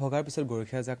 সবাহ ভগাৰ পিছত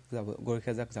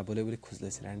গৰখীয়া জাক যাবলৈ বুলি খোজ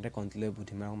লৈছিল। এনেতে কণ্টিলৈ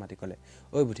বুদ্ধিমাৰক মাতি ক'লে,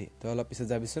 ঐ বুদ্ধি তই অলপ পিছত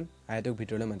যাবিচোন, আইটোক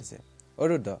ভিতৰলৈ মাতিছে।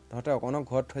 ৰুদ্ৰ তহঁতে অকণক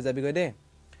ঘৰত থৈ যাবিগৈ দেই।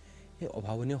 সেই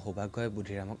অভাৱনীয় সৌভাগ্যই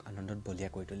বুদ্ধিৰামক আনন্দত বলিয়া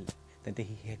কৰি তুলিলে। তেন্তে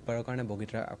সি শেষবাৰৰ কাৰণে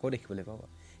বগীতৰাক আকৌ দেখিবলৈ পাব।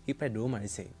 সি প্ৰায় দৌৰ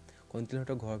মাৰিছেই,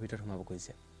 কণ্টিলহঁতৰ ঘৰৰ ভিতৰত সোমাব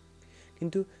খুজিছে।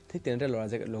 কিন্তু ঠিক তেনেতে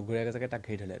লগৰীয়াজাকে তাক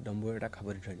ঘেৰি ধৰিলে, ডম্বৰুৰে তাক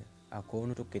খাবতি ধৰিলে।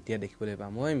 আকৌনো তোক কেতিয়া দেখিবলৈ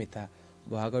পাম মই মিঠা,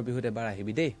 বহাগৰ বিহুত এবাৰ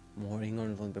আহিবি দেই। ম'হৰ শিঙৰ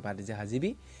নতুন পেপাতি যে সাজিবি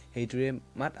সেইটোৰে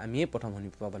মাত আমিয়ে প্ৰথম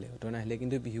শুনিব পাব লাগিব। তই নাহিলে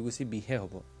কিন্তু বিহু গুচি বিহে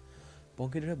হ'ব।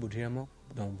 বংশীধৰে বুদ্ধিৰামক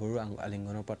ডম্বৰুৰ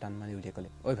আলিংগনৰ পৰা টান মাৰি উলিয়াই ক'লে,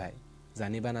 ঐ ভাই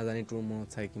জানি বা নাজানি তোৰ মনত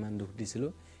চাই কিমান দুখ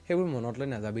দিছিলোঁ সেইবোৰ মনত লৈ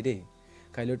নাযাবি দেই।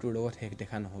 কাইলৈ তোৰ লগত শেষ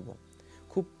দেখা নহ'ব।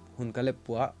 খুব সোনকালে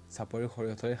পুৱা চাপৰি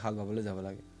সৰিয়হলৈ হাল বাবলৈ যাব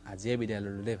লাগে। আজিয়ে বিদায়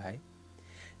ল'লোঁ দেই ভাই।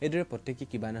 এইদৰে প্ৰত্যেকে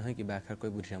কিবা নহয় কিবা এষাৰ কৈ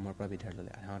বুদ্ধিৰামৰ পৰা বিদায়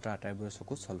ল'লে। সিহঁতৰ আটাইবোৰৰ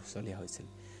চকু চলচলীয়া হৈছিল।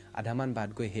 আধামান বাট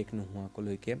গৈ শেষ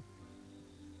নোহোৱালৈকে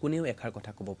কোনেও এষাৰ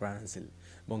কথা ক'ব পৰা নাছিল।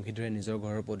 বংশীধৰে নিজৰ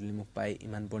ঘৰৰ পদূলিমুখ পাই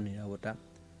ইমানবোৰ নীৰৱতা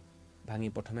ভাঙি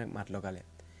প্ৰথমে মাত লগালে।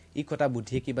 ই কটা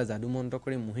বুদ্ধিয়ে কিবা যাদু মন্ত্ৰ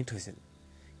কৰি মোহি থৈছিল।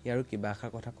 ইয়াৰো কিবা এষাৰ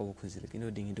কথা ক'ব খুজিছিল, কিন্তু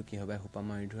ডিঙিটো কিহবাই সোপা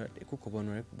মাৰি ধৰাত একো ক'ব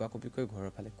নোৱাৰি কোবাকবিকৈ ঘৰৰ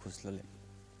ফালে খোজ ল'লে।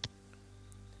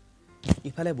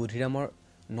 ইফালে বুদ্ধিৰামৰ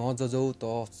ন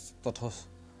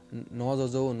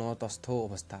তস্থ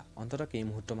অৱস্থা অন্ততঃ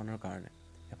কেইমুহূৰ্তমানৰ কাৰণে।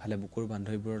 এফালে বুকুৰ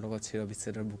বান্ধৱীবোৰৰ লগত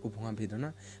চিৰবিচ্ছেদৰ বুকু ভঙা বেদনা,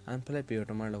 আনফালে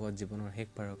প্ৰিয়তমাৰ লগত জীৱনৰ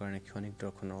শেষবাৰৰ কাৰণে ক্ষণিক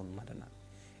দৰ্শনৰ উন্মাদনা।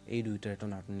 এই দুয়োটাৰেতো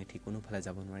নাটনি ঠিক কোনোফালে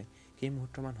যাব নোৱাৰি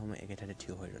কেইমুহূৰ্তমান সময় একেঠাইতে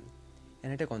থিয় হৈ ৰ'ল।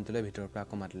 এনেতে কণ্টলৰ ভিতৰৰ পৰা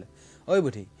আকৌ মাতিলে, ঐ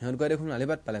বুদ্ধি, সিহঁত গৈ দেখোন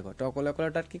আলিবাট পালে গৈ, তই অকলে অকলে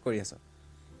তাত কি কৰি আছ?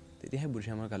 তেতিয়াহে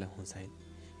বুদ্ধিৰামৰ গালে হুঁচ আহিল।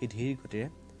 সি ধীৰ গতিৰে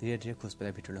ধীৰে ধীৰে খোজ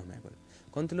পেলাই ভিতৰলৈ সোমাই গ'ল।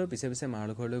 কণ্টলৰ পিছে পিছে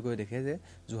মাৰৰ ঘৰলৈ গৈ দেখে যে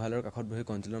জুহালৰ কাষত বহি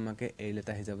কণ্টলৰ মাকে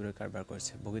এৰিলেটা সিজাবলৈ কাৰবাৰ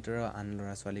কৰিছে। বগীতৰা আন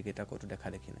ল'ৰা ছোৱালীকেইটা ক'তো দেখা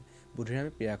দেখি নাই।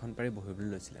 বুদ্ধিৰামে পীৰাখন পাৰি বহিবলৈ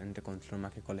লৈছিল। এনেতে কণ্টলৰ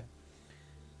মাকে ক'লে,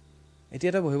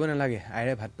 এতিয়া তই বহিব নালাগে,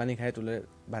 আইৰে ভাত পানী খাই তোলৈ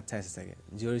ভাত চাইছে চাগে।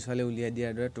 জীয়ৰী ছোৱালী উলিয়াই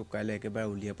দিয়াৰ দৰে তোক কাইলৈ একেবাৰে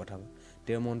উলিয়াই পঠাব।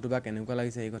 তেওঁৰ মনটো বা কেনেকুৱা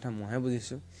লাগিছে এই কথা মইহে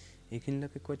বুজিছোঁ।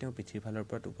 এইখিনিলৈকে কৈ তেওঁ পিঠিৰ ফালৰ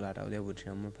পৰা টোপোলা এটা উলিয়াই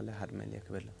বুদ্ধিৰামৰ ফালে হাত মেলি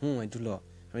একেবাৰে এইটো ল,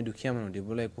 আমি দুখীয়া মানুহ,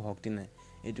 দিবলৈ একো শক্তি নাই,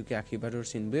 এইটোকে আশীৰ্বাদৰ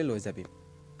চিন বুলিয়ে লৈ যাবি।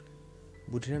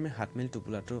 বুদ্ধিৰামে হাত মেলি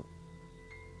টোপোলাটো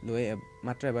লৈ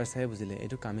মাত্ৰ এবাৰ চাই বুজিলে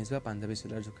এইটো কামিজ বা পাঞ্জাবী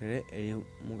চোলাৰ জোখেৰে এৰী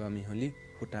মুগা মিহলি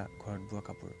সূতা ঘৰত বোৱা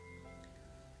কাপোৰ।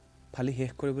 ফালি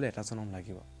শেষ কৰিবলৈ এটা জনম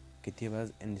লাগিব। কেতিয়াবা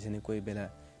এনেকৈ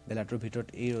বেলাটোৰ ভিতৰত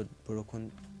এই ৰ'দ বৰষুণ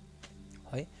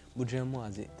হয়। বুদ্ধিৰামৰ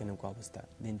আজি তেনেকুৱা অৱস্থা।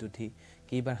 দিনটো উঠি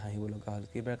কেইবাৰ হাঁহিব লগা হ'ল,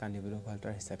 কেইবাৰ কান্দিব লগা হ'ল,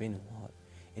 তাৰ হিচাপেই নোহোৱা হ'ল।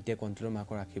 এতিয়া কণ্টলৰ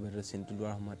মাকৰ আশীৰ্বাদৰ চিনটো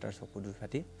লোৱাৰ সময়ত তাৰ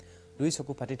দুই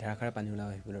চকু ফাটি ধাৰাসাৰে পানী ওলাই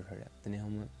আহিবলৈ ধৰে। তেনে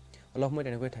সময় অলপ সময়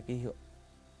তেনেকৈ থাকি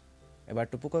এবাৰ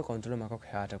টুপুকৈ কণ্টলৰ মাকক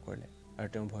সেৱা এটা কৰিলে আৰু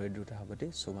তেওঁ ভৰিৰ দুটা সাৱটি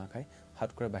চুমা খাই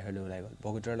হাতকৰে বাহিৰলৈ ওলাই গ'ল।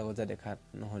 বগীতৰাৰ লগত যে দেখা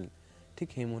নহ'ল, ঠিক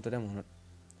সেই মুহূৰ্ততে মনত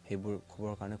সেইবোৰ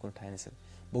খবৰৰ কাৰণে কোনো ঠাই নাছিল।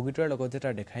 বগীতৰাৰ লগত যে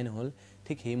তাৰ দেখাই নহ'ল,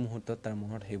 ঠিক সেই মুহূৰ্তত তাৰ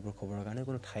মনত সেইবোৰ খবৰৰ কাৰণে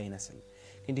কোনো ঠাই নাছিল।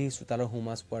 কিন্তু সি চোতালৰ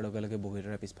সোমাজ পোৱাৰ লগে লগে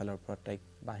বগীতৰাৰ পিছফালৰ ওপৰত তাইক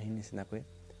বাঁহীৰ নিচিনাকৈ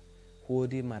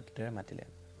সুৱদী মাতেৰে মাতিলে,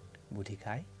 বুদ্ধি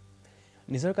খাই।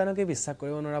 নিজৰ কাণকে বিশ্বাস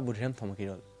কৰিব নোৱাৰা বুদ্ধিৰাম থমকি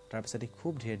ৰ'ল। তাৰপিছত সি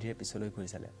খুব ধীৰে ধীৰে পিছলৈ ঘূৰি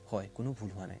চালে। হয়, কোনো ভুল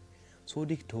হোৱা নাই।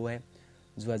 চৌদিশ ধুৱাই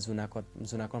যোৱা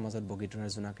জোনাকৰ মাজত বগীতৰাৰ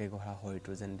জোনাকে গঢ়া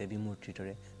শৰীৰটো যেন দেৱী মূৰ্তিৰ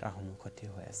দৰে তাৰ সন্মুখত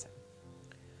থিয় হৈ আছে।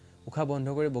 উশাহ বন্ধ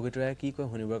কৰি বগীতৰাই কি কয়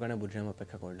শুনিবৰ কাৰণে বুদ্ধিৰাম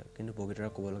অপেক্ষা কৰিলে। কিন্তু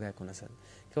বগীতৰাৰ ক'ব লগা একো নাছিল।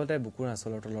 কেৱল তাইৰ বুকুৰ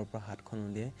আঁচলৰ তলৰ পৰা হাতখন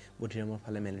উলিয়াই বুদ্ধিৰামৰ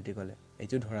ফালে মেলি দি ক'লে,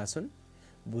 এইটো ধৰাচোন।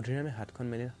 বুদ্ধিৰামে হাতখন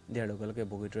মেলি দিয়াৰ লগে লগে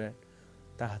বগীতৰাই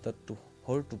তাৰ হাতত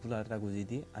সৰু টোপোলা এটা গুজি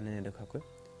দি আনে নেদেখাকৈ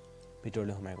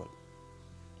ভিতৰলৈ সোমাই গ'ল।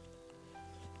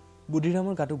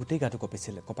 বুদ্ধিৰামৰ গোটেই গাটো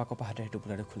কঁপিছিলে। কপা হাতেৰে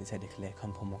টোপোলাটো খুলি চাই দেখিলে এখন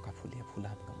ভমকা ফুলিয়া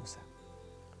ফুলাম গামোচা।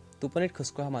 টোপনিত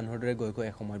খোজকঢ়া মানুহৰ দৰে গৈ গৈ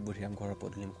এসময়ত বুদ্ধিৰাম ঘৰৰ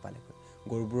পদূলিমুখ পালেগৈ।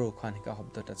 গৰুবোৰৰ উশাহ নিশাহ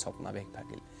শব্দ তাত স্বপ্নাৱেশ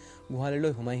ভাগিল।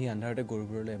 গোহালিলৈ সোমাই সি আন্ধাৰতে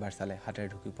গৰুবোৰলৈ এবাৰ চালে। হাতেৰে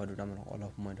ঢুকি পোৱা দুটামানক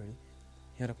অলপ সময় ধৰি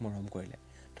সিহঁতক মৰম কৰিলে।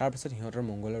 তাৰপিছত সিহঁতৰ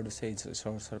মংগলৰ দিশে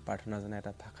ঈশ্বৰৰ ওচৰত প্ৰাৰ্থনা জনাই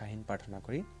এটা ভাষাহীন প্ৰাৰ্থনা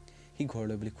কৰি সি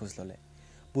ঘৰলৈ বুলি খোজ ল'লে।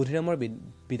 বুদ্ধিৰামৰ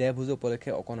বিদায় ভোজ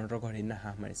উপলক্ষে অকণহঁতৰ ঘৰ সিদিনা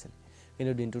হাঁহ মাৰিছিল।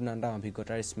 কিন্তু দিনটোৰ নানা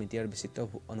অভিজ্ঞতাৰ স্মৃতি আৰু বিচিত্ৰ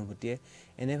অনুভূতিয়ে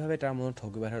এনেভাৱে তাৰ মনত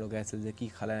ঠগিবাধা লগাইছিল যে কি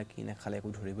খালে কি নাখালে একো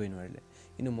ধৰিবই নোৱাৰিলে।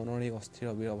 কিন্তু মনৰ এই অস্থিৰ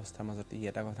অবিৰ অৱস্থাৰ মাজত ই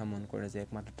এটা কথা মন কৰে যে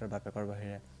একমাত্ৰ তাৰ বাপেকৰ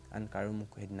বাহিৰে আন কাৰো মুখ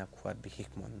সেইদিনা খোৱাত বিশেষ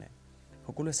মন নাই।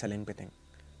 সকলোৱে চেলেং পেটেং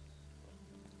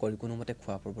কৰি কোনোমতে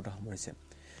খোৱা পৰ্বত সামৰিছে।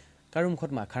 কাৰো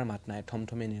মুখত মাখাৰ মাত নাই।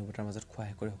 থমথমে নীৰৱতাৰ মাজত খোৱা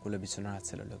শেষ কৰি সকলোৱে বিচনাৰ হাত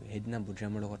চেললৈগৈ। সেইদিনা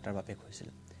বুদ্ধিৰামৰ লগত তাৰ বাপেক হৈছিল।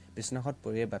 বিচনাখনত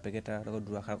পৰিয়ে বাপেকে তাৰ লগত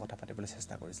দুআষাৰ কথা পাতিবলৈ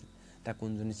চেষ্টা কৰিছিল। তাক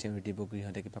কোনজনী চিঞৰি দিব,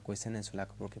 গৃহতে কিবা কৈছেনে, চোলা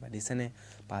কাপোৰ কিবা দিছেনে,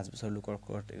 5 বছৰ লোকৰ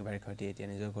ঘৰত একেবাৰে ঘৰতে এতিয়া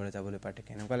নিজৰ ঘৰলৈ যাবলৈ পাৰোঁতে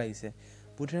কেনেকুৱা লাগিছে।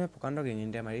 বুদ্ধিৰামে প্ৰকাণ্ড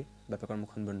গেঙিনটা মাৰি বাপেকৰ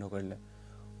মুখখন বন্ধ কৰিলে।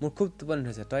 মোৰ খুব টোপনি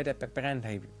ধৰিছে, তই এতিয়া পেকপেকাই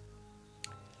নাথাকিবি।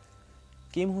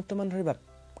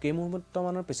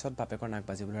 কেইমুহূৰ্তমানৰ পিছত বাপেকৰ নাক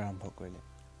বাজিবলৈ আৰম্ভ কৰিলে।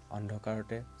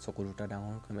 অন্ধকাৰতে চকু দুটা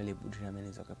ডাঙৰকৈ মেলি বুদ্ধিৰামে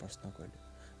নিজকে প্ৰশ্ন কৰিলে,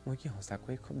 মই কি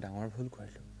সঁচাকৈয়ে খুব ডাঙৰ ভুল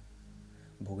কৰিলোঁ?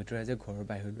 বগীতৰাই যে ঘৰৰ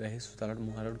বাহিৰলৈ আহি চোতালত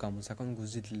মোৰ হাতত গামোচাখন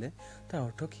গুজি দিলে, তাৰ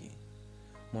অৰ্থ কি?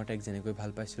 মই তাইক যেনেকৈ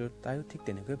ভাল পাইছিলোঁ তাইও ঠিক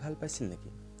তেনেকৈ ভাল পাইছিল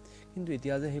নেকি? কিন্তু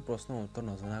এতিয়া যে সেই প্ৰশ্নৰ উত্তৰ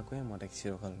নজনাকৈয়ে মই তাইক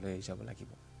চিৰকাললৈ এৰি যাব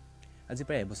লাগিব। আজি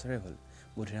প্ৰায় এবছৰে হ'ল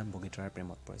বুদ্ধিৰাম বগীতৰাৰ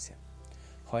প্ৰেমত পৰিছে।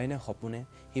 হয়নে সপোনে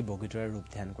সি বগীতৰাৰ ৰূপ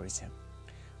ধ্যান কৰিছে।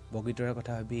 বগীতৰাৰ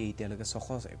কথা ভাবি এতিয়ালৈকে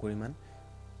 600 একৰিমান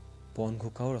বন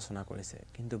ঘোষাও ৰচনা কৰিছে।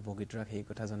 কিন্তু বগীতৰাক সেই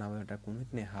কথা জনাবলৈ তাৰ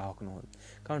কোনোদিনে সাহস নহ'ল।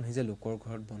 কাৰণ সি যে লোকৰ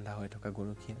ঘৰত বন্ধা হৈ থকা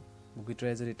গৰখীয়া।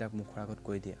 বগীতৰাই যদি তাক মুখৰ আগত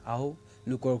কৈ দিয়ে, আও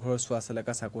লোকৰ ঘৰৰ চোৱা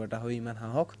চেলেকা চাকৰ এটা হৈ ইমান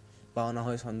সাহস, পাওনা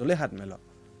হৈ চন্দলৈ হাত মেল।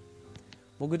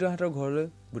 বগীতৰাহঁতৰ ঘৰলৈ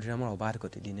বুদ্ধিৰামৰ অবাধ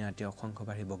গতি। দিনে ৰাতি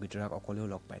অসংখ্যবাৰ সি বগীতৰাক অকলেও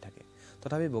লগ পাই থাকে।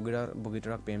 তথাপি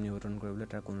বগীতৰাক প্ৰেম নিবেদন কৰিবলৈ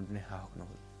তাৰ কোনোদিনে সাহস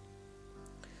নহ'ল।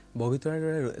 বগীতৰাৰ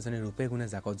দৰে এজনী ৰূপে গুণে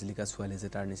জাকত জিলিকা ছোৱালী যে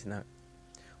তাৰ নিচিনা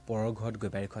পৰৰ ঘৰত গৈ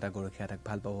বাৰী খটা গৰখীয়া এটাক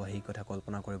ভাল পাব, সেই কথা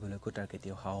কল্পনা কৰিবলৈকো তাৰ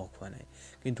কেতিয়াও সাহস হোৱা নাই।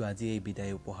 কিন্তু আজি এই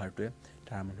বিদায়ী উপহাৰটোৱে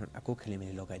তাৰ মনত আকৌ খেলি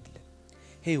মেলি লগাই দিলে।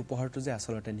 সেই উপহাৰটো যে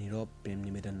আচলতে নীৰৱ প্ৰেম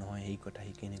নিবেদন নহয়, সেই কথা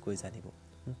সি কেনেকৈ জানিব?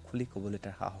 মোক খুলি ক'বলৈ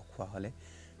তাৰ সাহস হোৱা হ'লে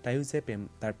তাইও যে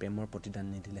তাৰ প্ৰেমৰ প্ৰতিদান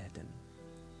নিদিলেহেঁতেন,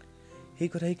 সেই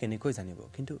কথা সি কেনেকৈ জানিব?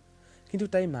 কিন্তু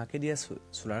তাই মাকে দিয়া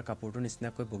চোলাৰ কাপোৰটোৰ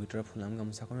নিচিনাকৈ বগীতৰাৰ ফুলাম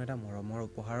গামোচাখনো এটা মৰমৰ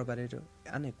উপহাৰৰ বাদেতো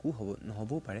আন একো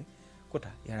নহ'বও পাৰে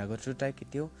কথা। ইয়াৰ আগতেতো তাই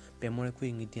কেতিয়াও প্ৰেমৰ একো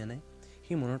ইংগিত দিয়া নাই।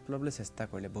 সি মনত পেলাবলৈ চেষ্টা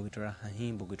কৰিলে বগীতৰাৰ হাঁহি,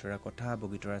 বগীতৰাৰ কথা,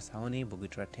 বগীতৰাৰ চাৱনি,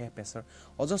 বগীতৰাৰ ঠেহ পেছৰ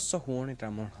অজস্ৰ সোঁৱৰণি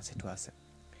তাৰ মনত সাঁচি থোৱা আছে।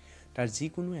 তাৰ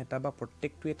যিকোনো এটা বা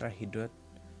প্ৰত্যেকটোৱে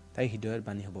তাইৰ হৃদয়ত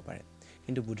বাণী হ'ব পাৰে।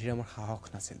 কিন্তু বুদ্ধিৰামৰ সাহস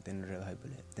নাছিল তেনেদৰে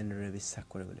ভাবিবলৈ, তেনেদৰে বিশ্বাস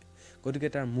কৰিবলৈ। গতিকে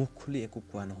তাৰ মুখ খুলি একো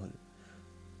কোৱা নহ'ল।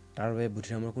 তাৰ বাবে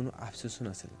বুদ্ধিৰামৰ কোনো আফচোচো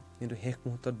নাছিল। কিন্তু শেষ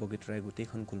মুহূৰ্তত বগীতৰাই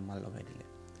গোটেইখন গোলমাল লগাই দিলে।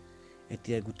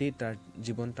 এতিয়া গোটেই তাৰ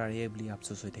জীৱন তাৰেই বুলি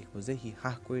আফচোচ হৈ থাকিব যে সি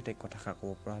সাহ কৰি তাইক কথাষাৰ ক'ব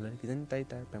পৰা হ'লে কিজানি তাই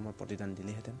তাৰ প্ৰেমৰ প্ৰতিদান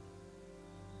দিলেহেঁতেন।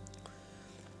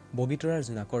 বগীতৰাৰ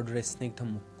জোনাকৰ দৰে স্নিগ্ধ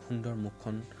সুন্দৰ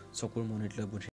মুখখন চকুৰ মণিত লৈ বুদ্ধি